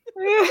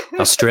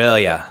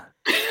 Australia.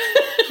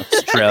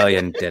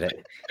 Australian did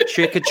it.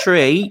 Trick or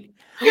treat.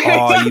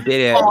 Oh, you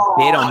better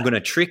bet I'm gonna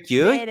trick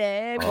you.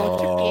 Better,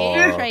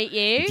 Oh. treat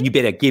you. You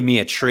better give me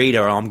a treat,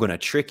 or I'm gonna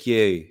trick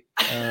you.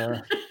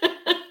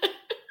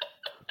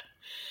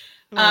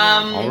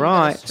 All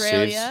right,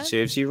 Australia.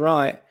 serves you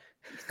right.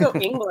 Let's go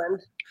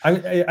England.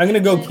 I'm going to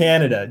go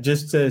Canada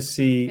just to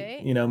see,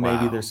 Okay. maybe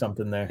Wow. there's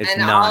something there. It's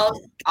And not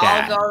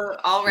that.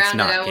 I'll It's round it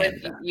not out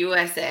with Canada.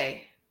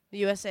 USA. The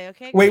USA,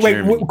 okay? Wait,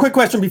 Germany. quick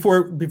question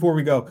before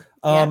we go.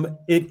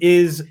 It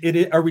is.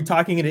 Are we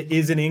talking? It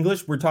is in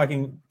English. We're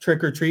talking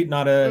trick or treat,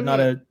 not a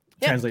Yep.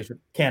 translation.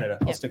 Canada.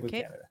 I'll Yep, stick with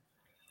okay. Canada.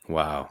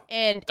 Wow.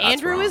 And That's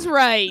Andrew wrong. is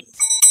right.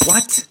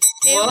 What?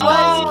 It Whoa.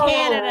 was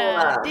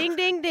Canada. Ding,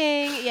 ding,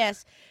 ding.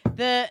 Yes.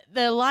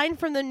 The line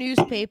from the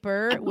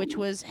newspaper, which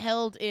was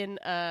held in,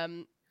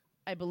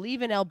 I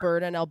believe in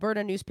Alberta, an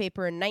Alberta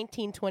newspaper in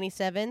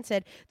 1927,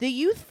 said, "The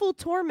youthful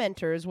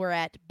tormentors were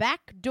at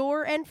back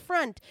door and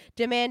front,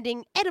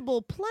 demanding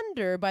edible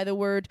plunder by the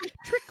word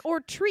trick or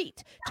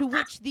treat, to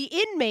which the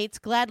inmates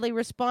gladly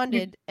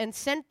responded and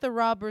sent the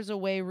robbers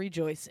away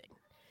rejoicing."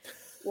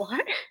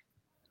 What?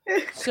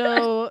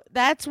 So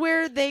that's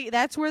where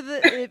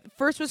it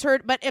first was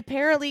heard, but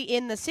apparently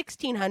in the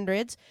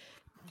 1600s.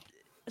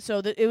 So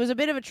it was a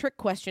bit of a trick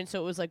question. So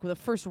it was like the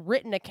first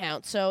written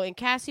account. So and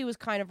Cassie was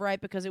kind of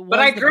right because it was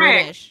I the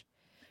drank. British.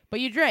 But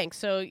you drank,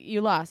 so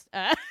you lost.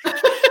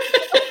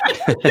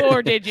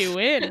 Or did you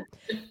win?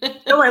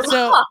 No, I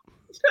So- lost.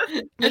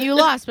 You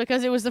lost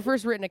because it was the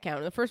first written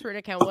account. The first written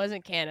account was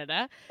in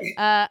Canada.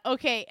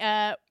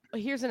 Okay.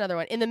 Here's another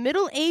one. In the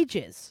Middle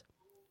Ages,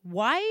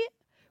 why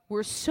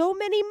were so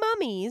many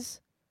mummies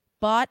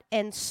bought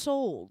and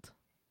sold?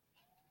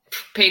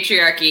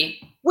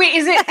 Patriarchy. Wait,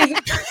 is it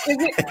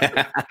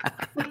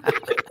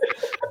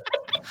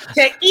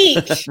to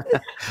eat?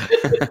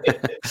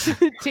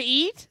 To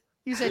eat?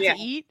 You said Yeah. to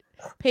eat?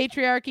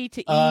 Patriarchy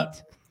to Uh,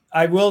 eat?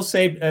 I will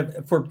say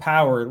for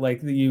power,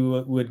 like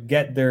you would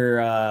get their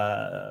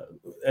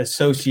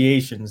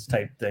associations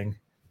type thing.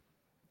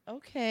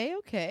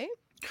 Okay.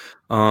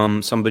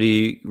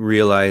 Somebody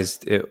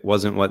realized it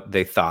wasn't what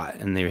they thought,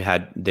 and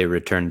they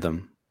returned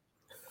them.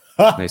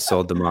 They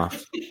sold them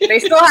off. They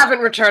still haven't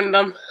returned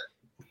them.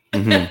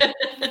 Mhm.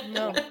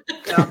 No.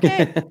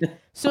 Okay.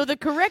 So the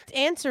correct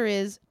answer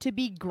is to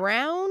be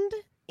ground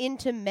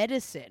into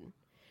medicine.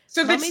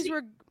 So that's Mummies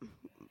were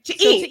to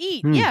So eat. to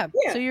eat, Hmm. yeah.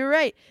 Yeah. So you're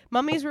right.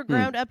 Mummies were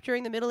ground up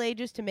during the Middle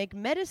Ages to make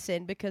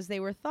medicine because they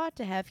were thought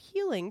to have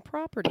healing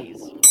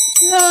properties.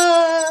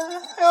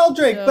 I'll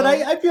drink, but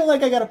So- I feel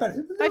like I got a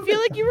better. I feel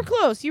like you were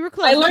close. You were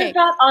close. I Okay. learned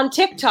that on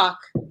TikTok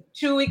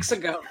 2 weeks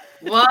ago.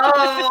 Whoa.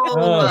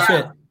 Oh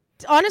shit!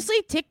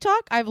 Honestly,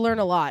 TikTok, I've learned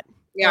a lot.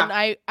 Yeah.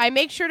 And I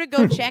make sure to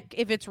go check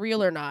if it's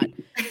real or not.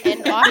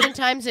 And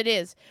oftentimes it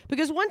is.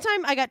 Because one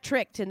time I got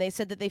tricked and they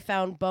said that they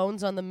found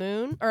bones on the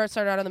moon. Or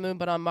sorry, not on the moon,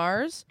 but on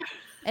Mars.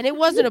 And it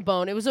wasn't a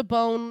bone. It was a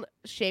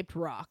bone-shaped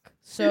rock.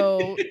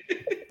 So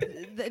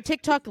the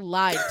TikTok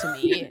lied to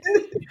me.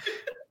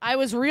 I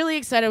was really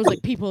excited. I was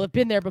like, people have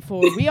been there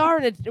before. We are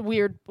in a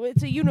weird...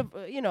 It's a you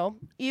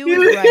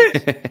is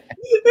right.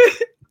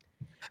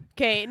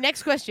 Okay,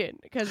 next question,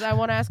 because I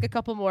want to ask a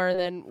couple more, and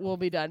then we'll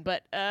be done.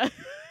 But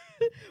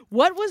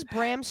what was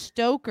Bram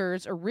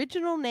Stoker's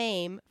original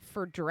name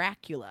for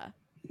Dracula?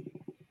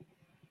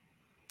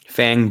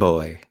 Fang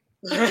boy.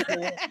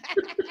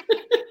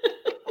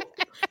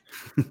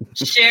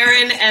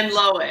 Sharon and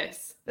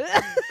Lois.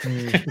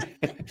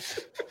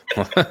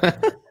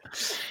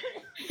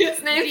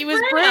 His name He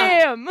was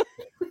Bram.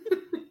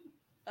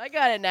 I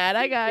got it, Nat.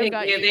 I got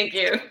you. Thank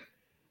you.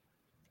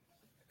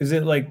 Is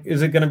it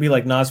going to be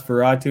like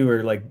Nosferatu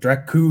or like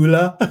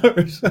Dracula?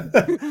 Or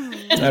something?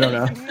 I don't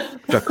know.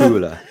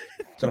 Dracula.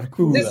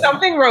 Dracula. Is it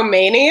something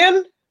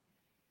Romanian?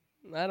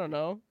 I don't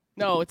know.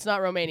 No, it's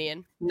not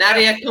Romanian.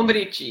 Nadia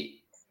Comaneci.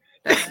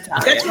 That's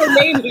That's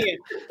Romanian.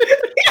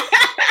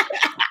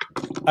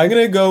 I'm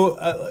gonna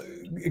go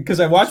because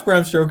I watched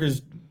Bram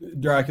Stoker's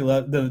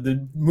Dracula,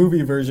 the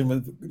movie version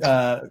with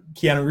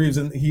Keanu Reeves,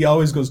 and he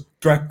always goes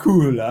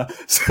Dracula.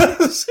 So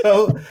just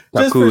for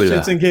Dracula.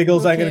 shits and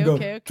giggles, I'm gonna go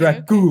Okay.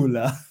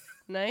 Dracula.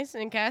 Nice.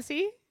 And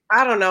Cassie?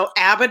 I don't know.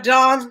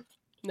 Abaddon?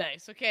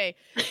 Nice. Okay.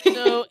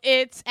 So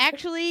it's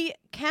actually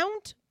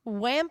Count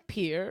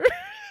Wampire.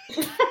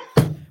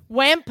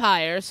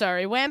 Vampire.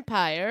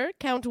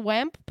 Count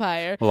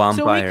Wampire. So we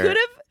Vampire. could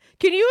have.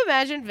 Can you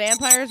imagine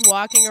vampires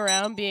walking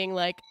around being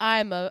like,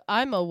 "I'm a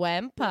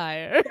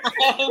vampire."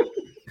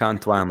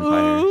 Count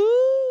Vampire.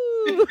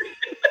 Ooh.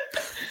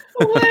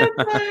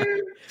 Vampire.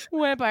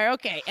 Vampire.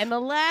 Okay, and the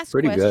last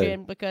Pretty good.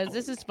 question, because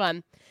this is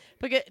fun.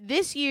 Because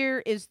this year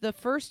is the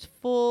first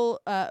full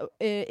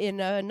in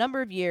a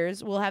number of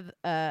years. We'll have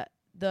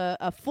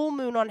a full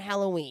moon on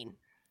Halloween.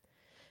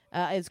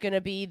 It's going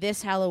to be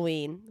this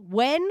Halloween.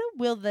 When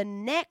will the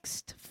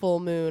next full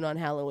moon on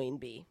Halloween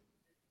be?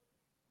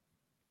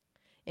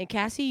 And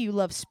Cassie, you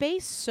love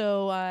space,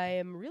 so I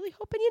am really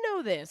hoping you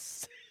know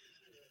this.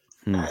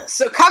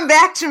 So come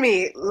back to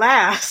me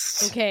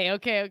last. Okay.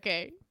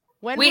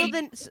 When Wait.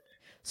 will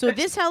so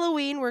this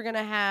Halloween we're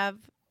gonna have?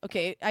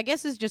 Okay, I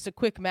guess it's just a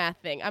quick math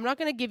thing. I'm not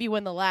gonna give you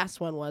when the last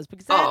one was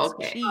because that's Oh,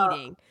 okay.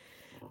 cheating.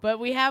 But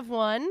we have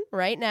one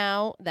right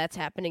now that's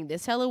happening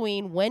this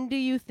Halloween. When do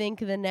you think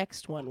the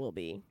next one will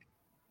be?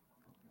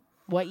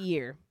 What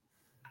year?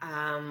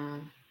 Hmm.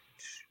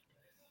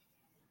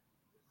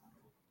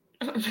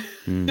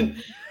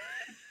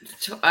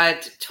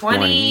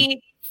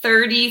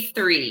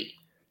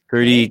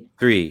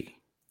 2033.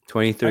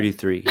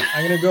 2033.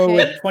 I'm gonna go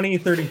with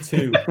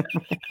 2032.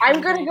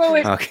 I'm gonna go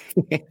with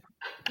Okay.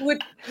 with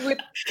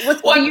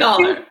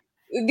 $1.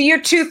 the year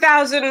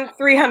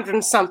 2300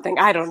 and something.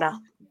 I don't know.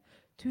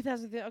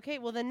 2000. Okay,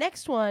 well, the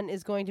next one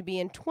is going to be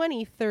in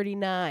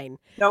 2039.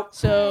 Nope.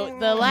 So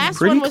the last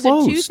Pretty one was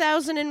close. in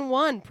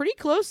 2001. Pretty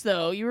close,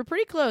 though. You were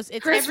pretty close.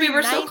 It's Chris, every we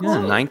were so 19 close.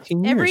 Yeah,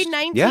 19 years. Every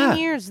 19 yeah.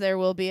 years, there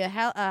will be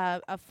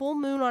a full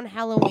moon on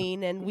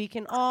Halloween, and we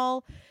can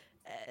all.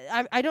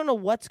 I don't know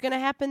what's going to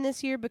happen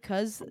this year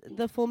because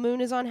the full moon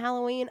is on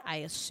Halloween. I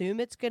assume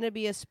it's going to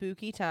be a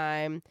spooky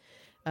time.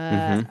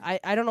 I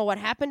don't know what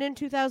happened in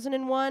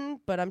 2001,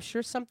 but I'm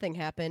sure something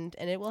happened,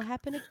 and it will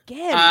happen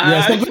again.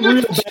 Yeah, something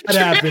real bad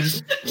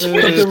happened.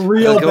 Something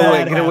real Get bad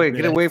away, get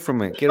happened. away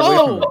from it. Get away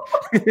from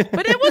it.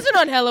 But it wasn't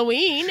on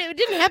Halloween. It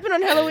didn't happen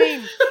on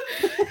Halloween.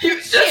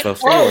 You just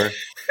Before.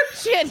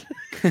 Shit.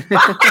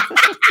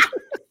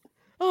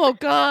 Oh,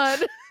 God.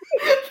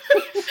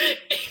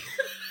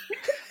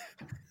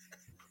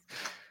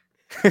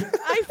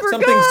 I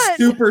forgot. Something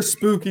super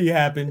spooky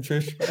happened,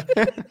 Trish.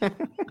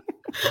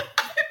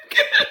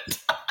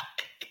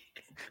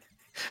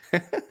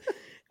 And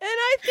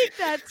I think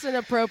that's an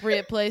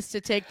appropriate place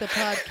to take the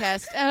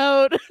podcast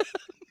out.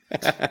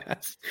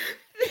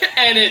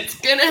 and it's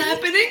gonna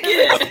happen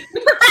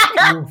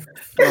again.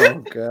 Oh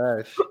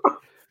gosh.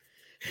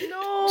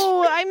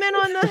 No, I meant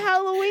on the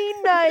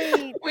Halloween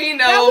night. We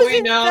That know, was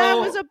we know. That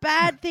was a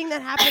bad thing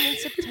that happened in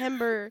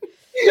September.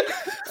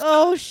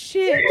 Oh,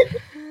 shit.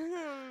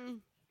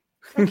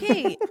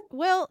 Okay,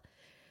 well,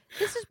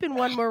 this has been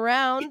one more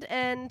round,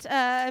 and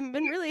I've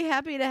been really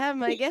happy to have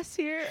my guests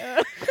here.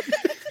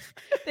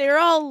 They're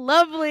all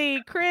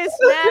lovely. Chris,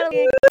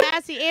 Natalie,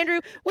 Cassie, Andrew.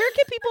 Where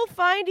can people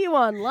find you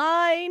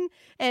online?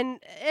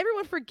 And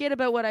everyone forget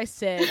about what I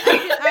said.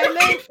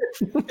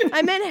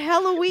 I meant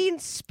Halloween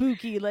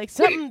spooky, like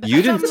something.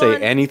 You didn't something say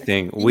on-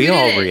 anything. We You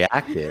all didn't.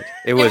 reacted.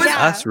 It was was-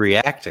 us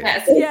reacting.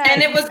 Yes. Yeah.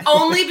 And it was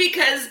only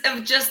because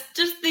of just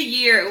the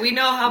year. We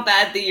know how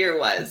bad the year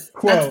was.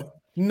 Quote,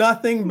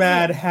 nothing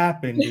bad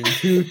happened in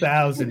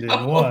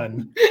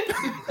 2001.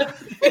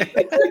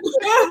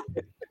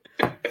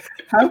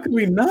 How could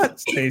we not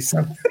say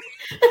something?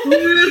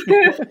 Did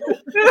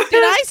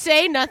I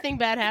say nothing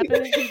bad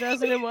happened in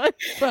 2001?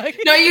 Fuck.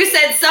 No, you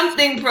said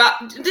something.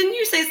 Didn't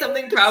you say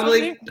something?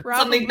 Probably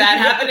something bad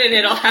happened, and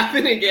it'll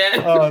happen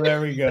again. Oh, there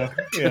we go.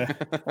 Yeah.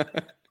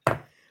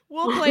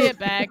 We'll play it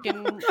back,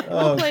 and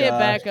Oh, we'll play it gosh.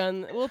 back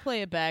on. We'll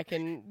play it back,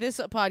 and this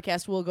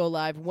podcast will go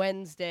live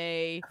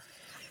Wednesday,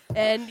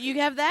 and you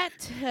have that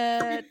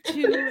to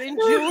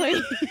enjoy.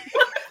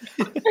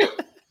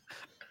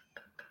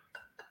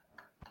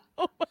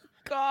 Oh my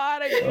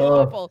God, I feel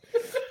Oh. awful.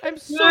 I'm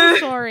so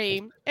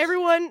sorry,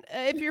 everyone.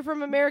 If you're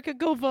from America,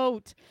 go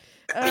vote.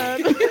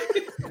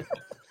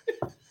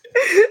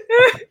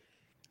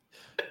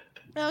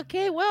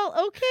 Okay,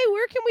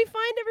 where can we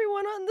find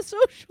everyone on the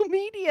social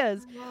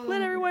medias?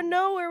 Let everyone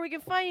know where we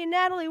can find you.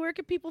 Natalie, where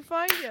can people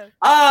find you?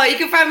 Oh, you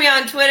can find me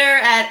on Twitter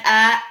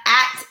at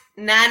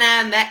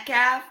Nana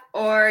Metcalf,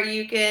 or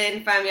you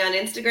can find me on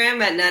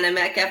Instagram at Nana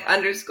Metcalf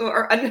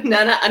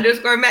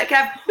 _Nana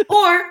Metcalf,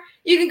 or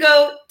you can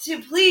go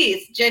to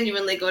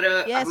genuinely go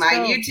to Yes, my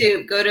go.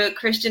 YouTube. Go to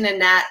Christian and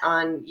Nat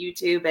on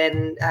YouTube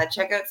and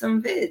check out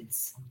some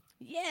vids.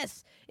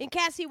 Yes. And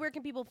Cassie, where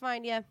can people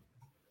find you?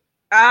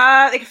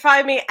 They can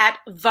find me at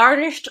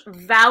Varnished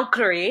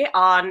Valkyrie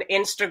on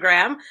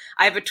Instagram.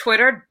 I have a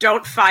Twitter.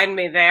 Don't find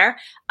me there.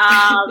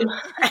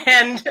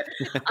 And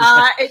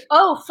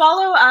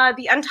follow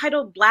the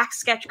Untitled Black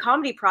Sketch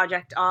Comedy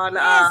Project on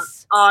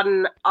Yes.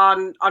 on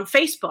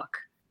Facebook.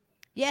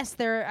 Yes,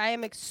 I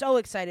am so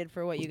excited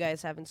for what you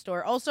guys have in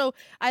store. Also,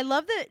 I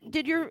love that.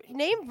 Did your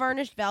name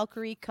Varnished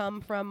Valkyrie come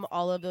from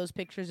all of those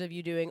pictures of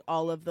you doing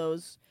all of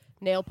those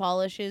nail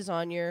polishes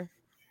on your?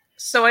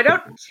 So I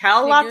don't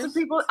tell lots of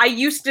Fingers? people. I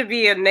used to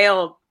be a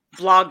nail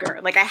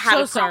vlogger. Like I had So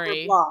a proper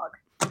sorry. blog.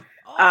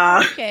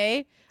 Oh,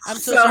 okay. I'm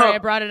so so- sorry I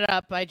brought it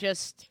up. I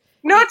just.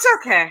 No, it's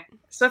okay.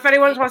 So if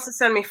anyone wants to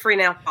send me free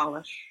nail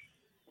polish.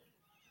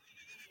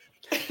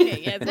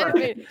 Okay, yeah,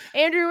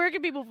 Andrew, where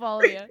can people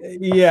follow you?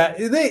 Yeah,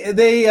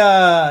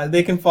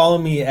 they can follow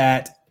me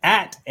at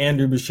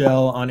Andrew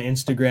Bichelle on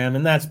Instagram,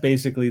 and that's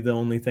basically the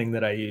only thing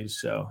that I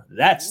use. So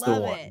that's the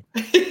Love one.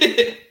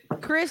 it.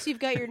 Chris, you've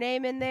got your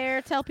name in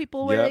there. Tell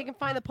people where Yep. they can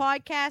find the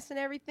podcast and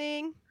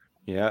everything.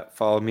 Yeah,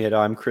 follow me at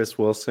I'm Chris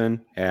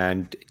Wilson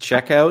and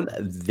check out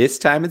This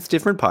Time It's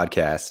Different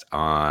podcast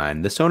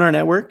on the Sonar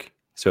Network.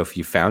 So if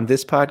you found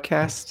this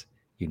podcast,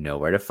 you know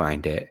where to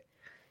find it.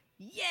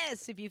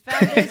 Yes, if you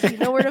found this, you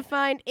know where to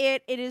find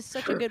it. It is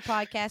such a good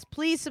podcast.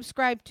 Please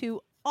subscribe to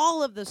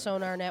all of the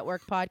Sonar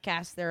Network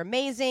podcasts. They're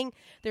amazing.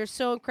 They're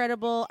so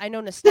incredible. I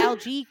know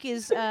Nostalgique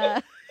is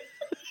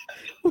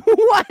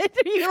What are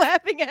you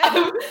laughing at?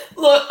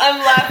 Look, I'm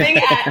laughing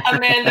at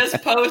Amanda's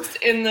post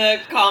in the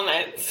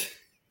comments.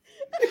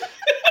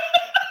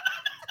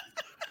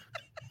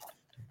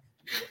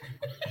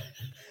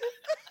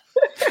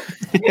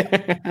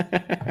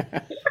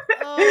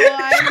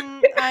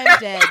 Oh, I'm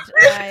dead.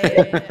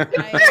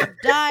 I have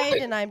died,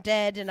 and I'm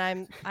dead, and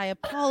I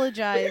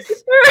apologize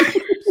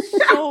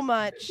so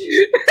much.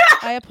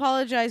 I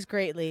apologize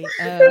greatly.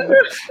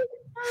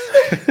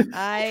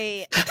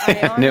 I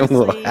It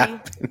will honestly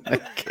happen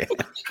again.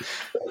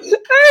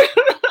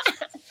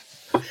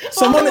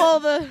 follow all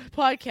the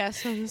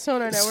podcasts on the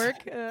Sonar Network.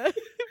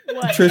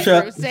 What, Trisha,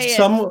 Andrew? Say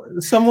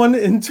it. someone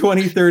in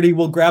 2030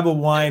 will grab a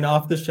wine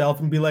off the shelf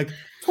and be like,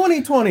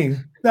 2020,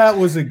 that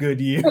was a good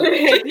year.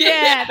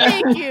 Yeah,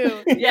 thank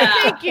you. Yeah.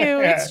 Thank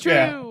you. It's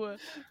Yeah. true.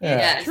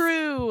 Yeah. It's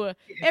true.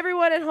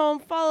 Everyone at home,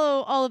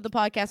 follow all of the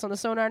podcasts on the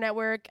Sonar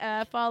Network.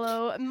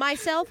 Follow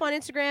myself on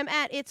Instagram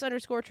at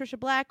its_Trisha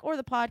Black or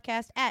the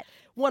podcast at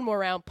One More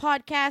Round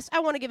Podcast. I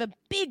want to give a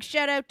big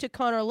shout out to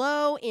Connor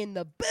Lowe in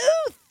the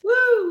booth.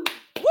 Woo!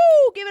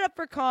 Woo! Give it up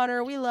for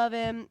Connor. We love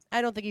him.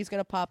 I don't think he's going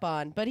to pop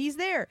on, but he's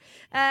there.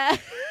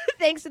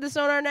 Thanks to the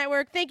Sonar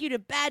Network. Thank you to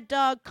Bad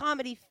Dog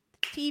Comedy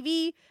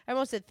TV. I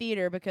almost said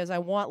theater because I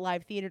want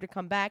live theater to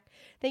come back.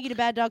 Thank you to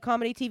Bad Dog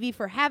Comedy TV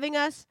for having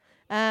us.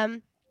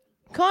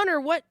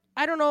 Connor,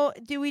 I don't know,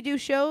 do we do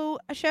shout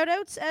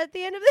outs at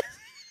the end of this?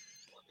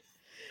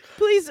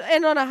 Please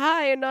end on a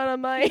high and not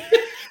on my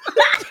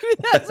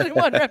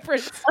 2001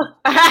 reference.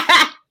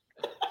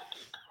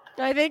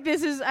 I think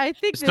this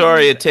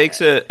Sorry, it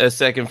takes a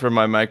second for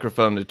my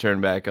microphone to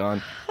turn back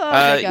on. Oh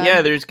my God.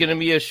 Yeah, there's going to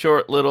be a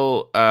short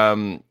little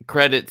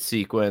credit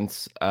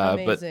sequence, but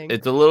Amazing.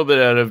 it's a little bit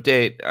out of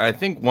date. I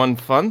think one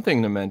fun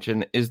thing to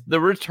mention is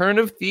the return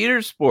of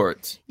theater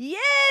sports.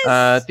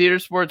 Yes! Theater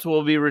sports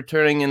will be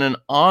returning in an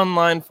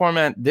online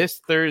format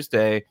this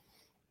Thursday.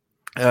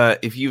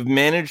 If you've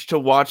managed to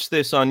watch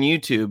this on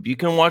YouTube, you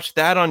can watch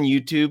that on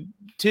YouTube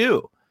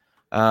too.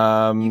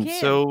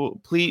 So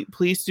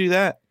please do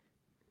that.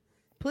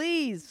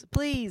 Please.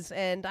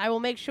 And I will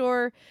make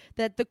sure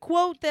that the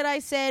quote that I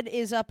said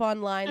is up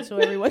online so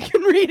everyone can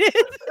read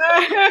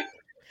it.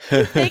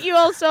 Thank you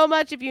all so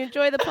much. If you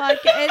enjoy the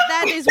podcast,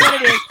 that is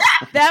what it is.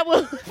 That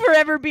will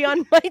forever be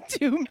on my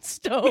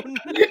tombstone.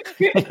 Don't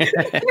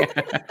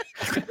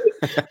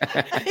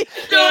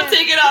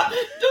take it off.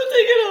 Don't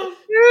take it off.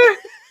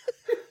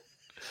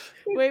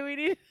 Wait, we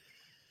need.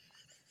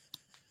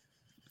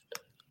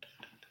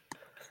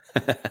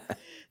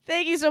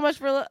 Thank you so much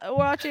for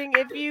watching.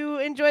 If you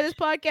enjoy this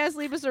podcast,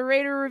 leave us a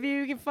rate or review.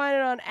 You can find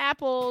it on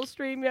Apple,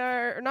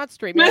 StreamYard, or not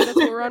StreamYard, that's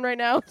what we're on right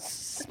now,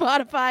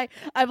 Spotify.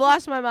 I've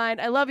lost my mind.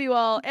 I love you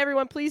all.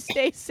 Everyone, please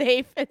stay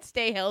safe and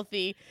stay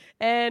healthy.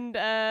 And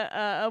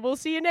we'll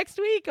see you next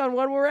week on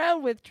One More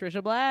Round with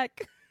Trisha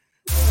Black.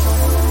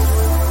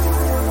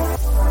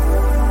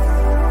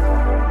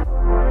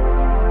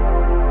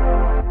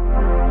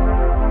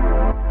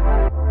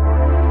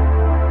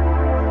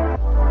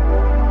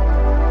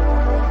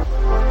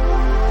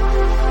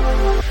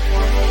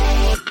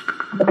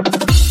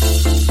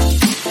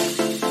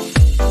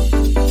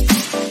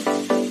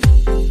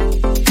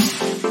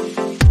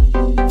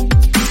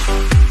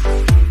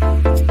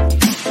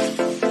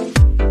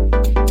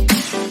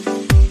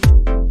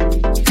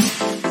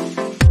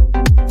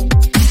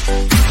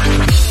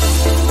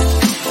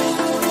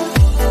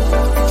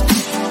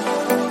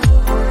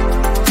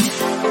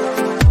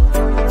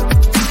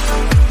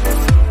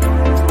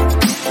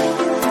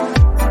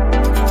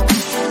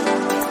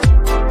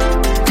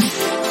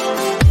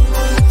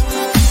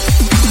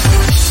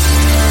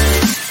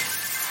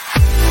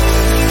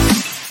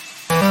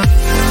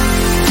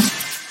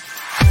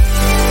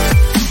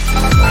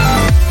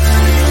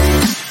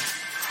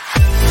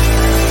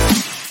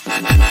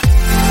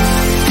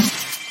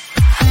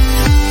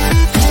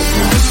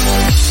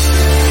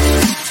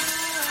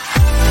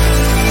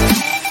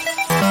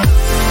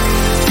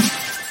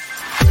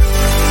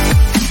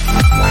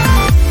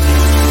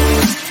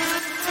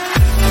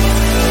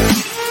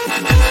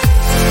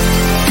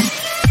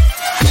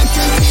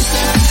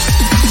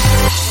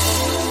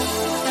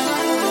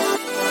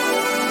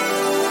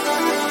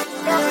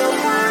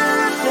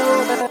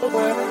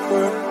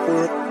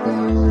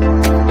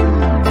 Work.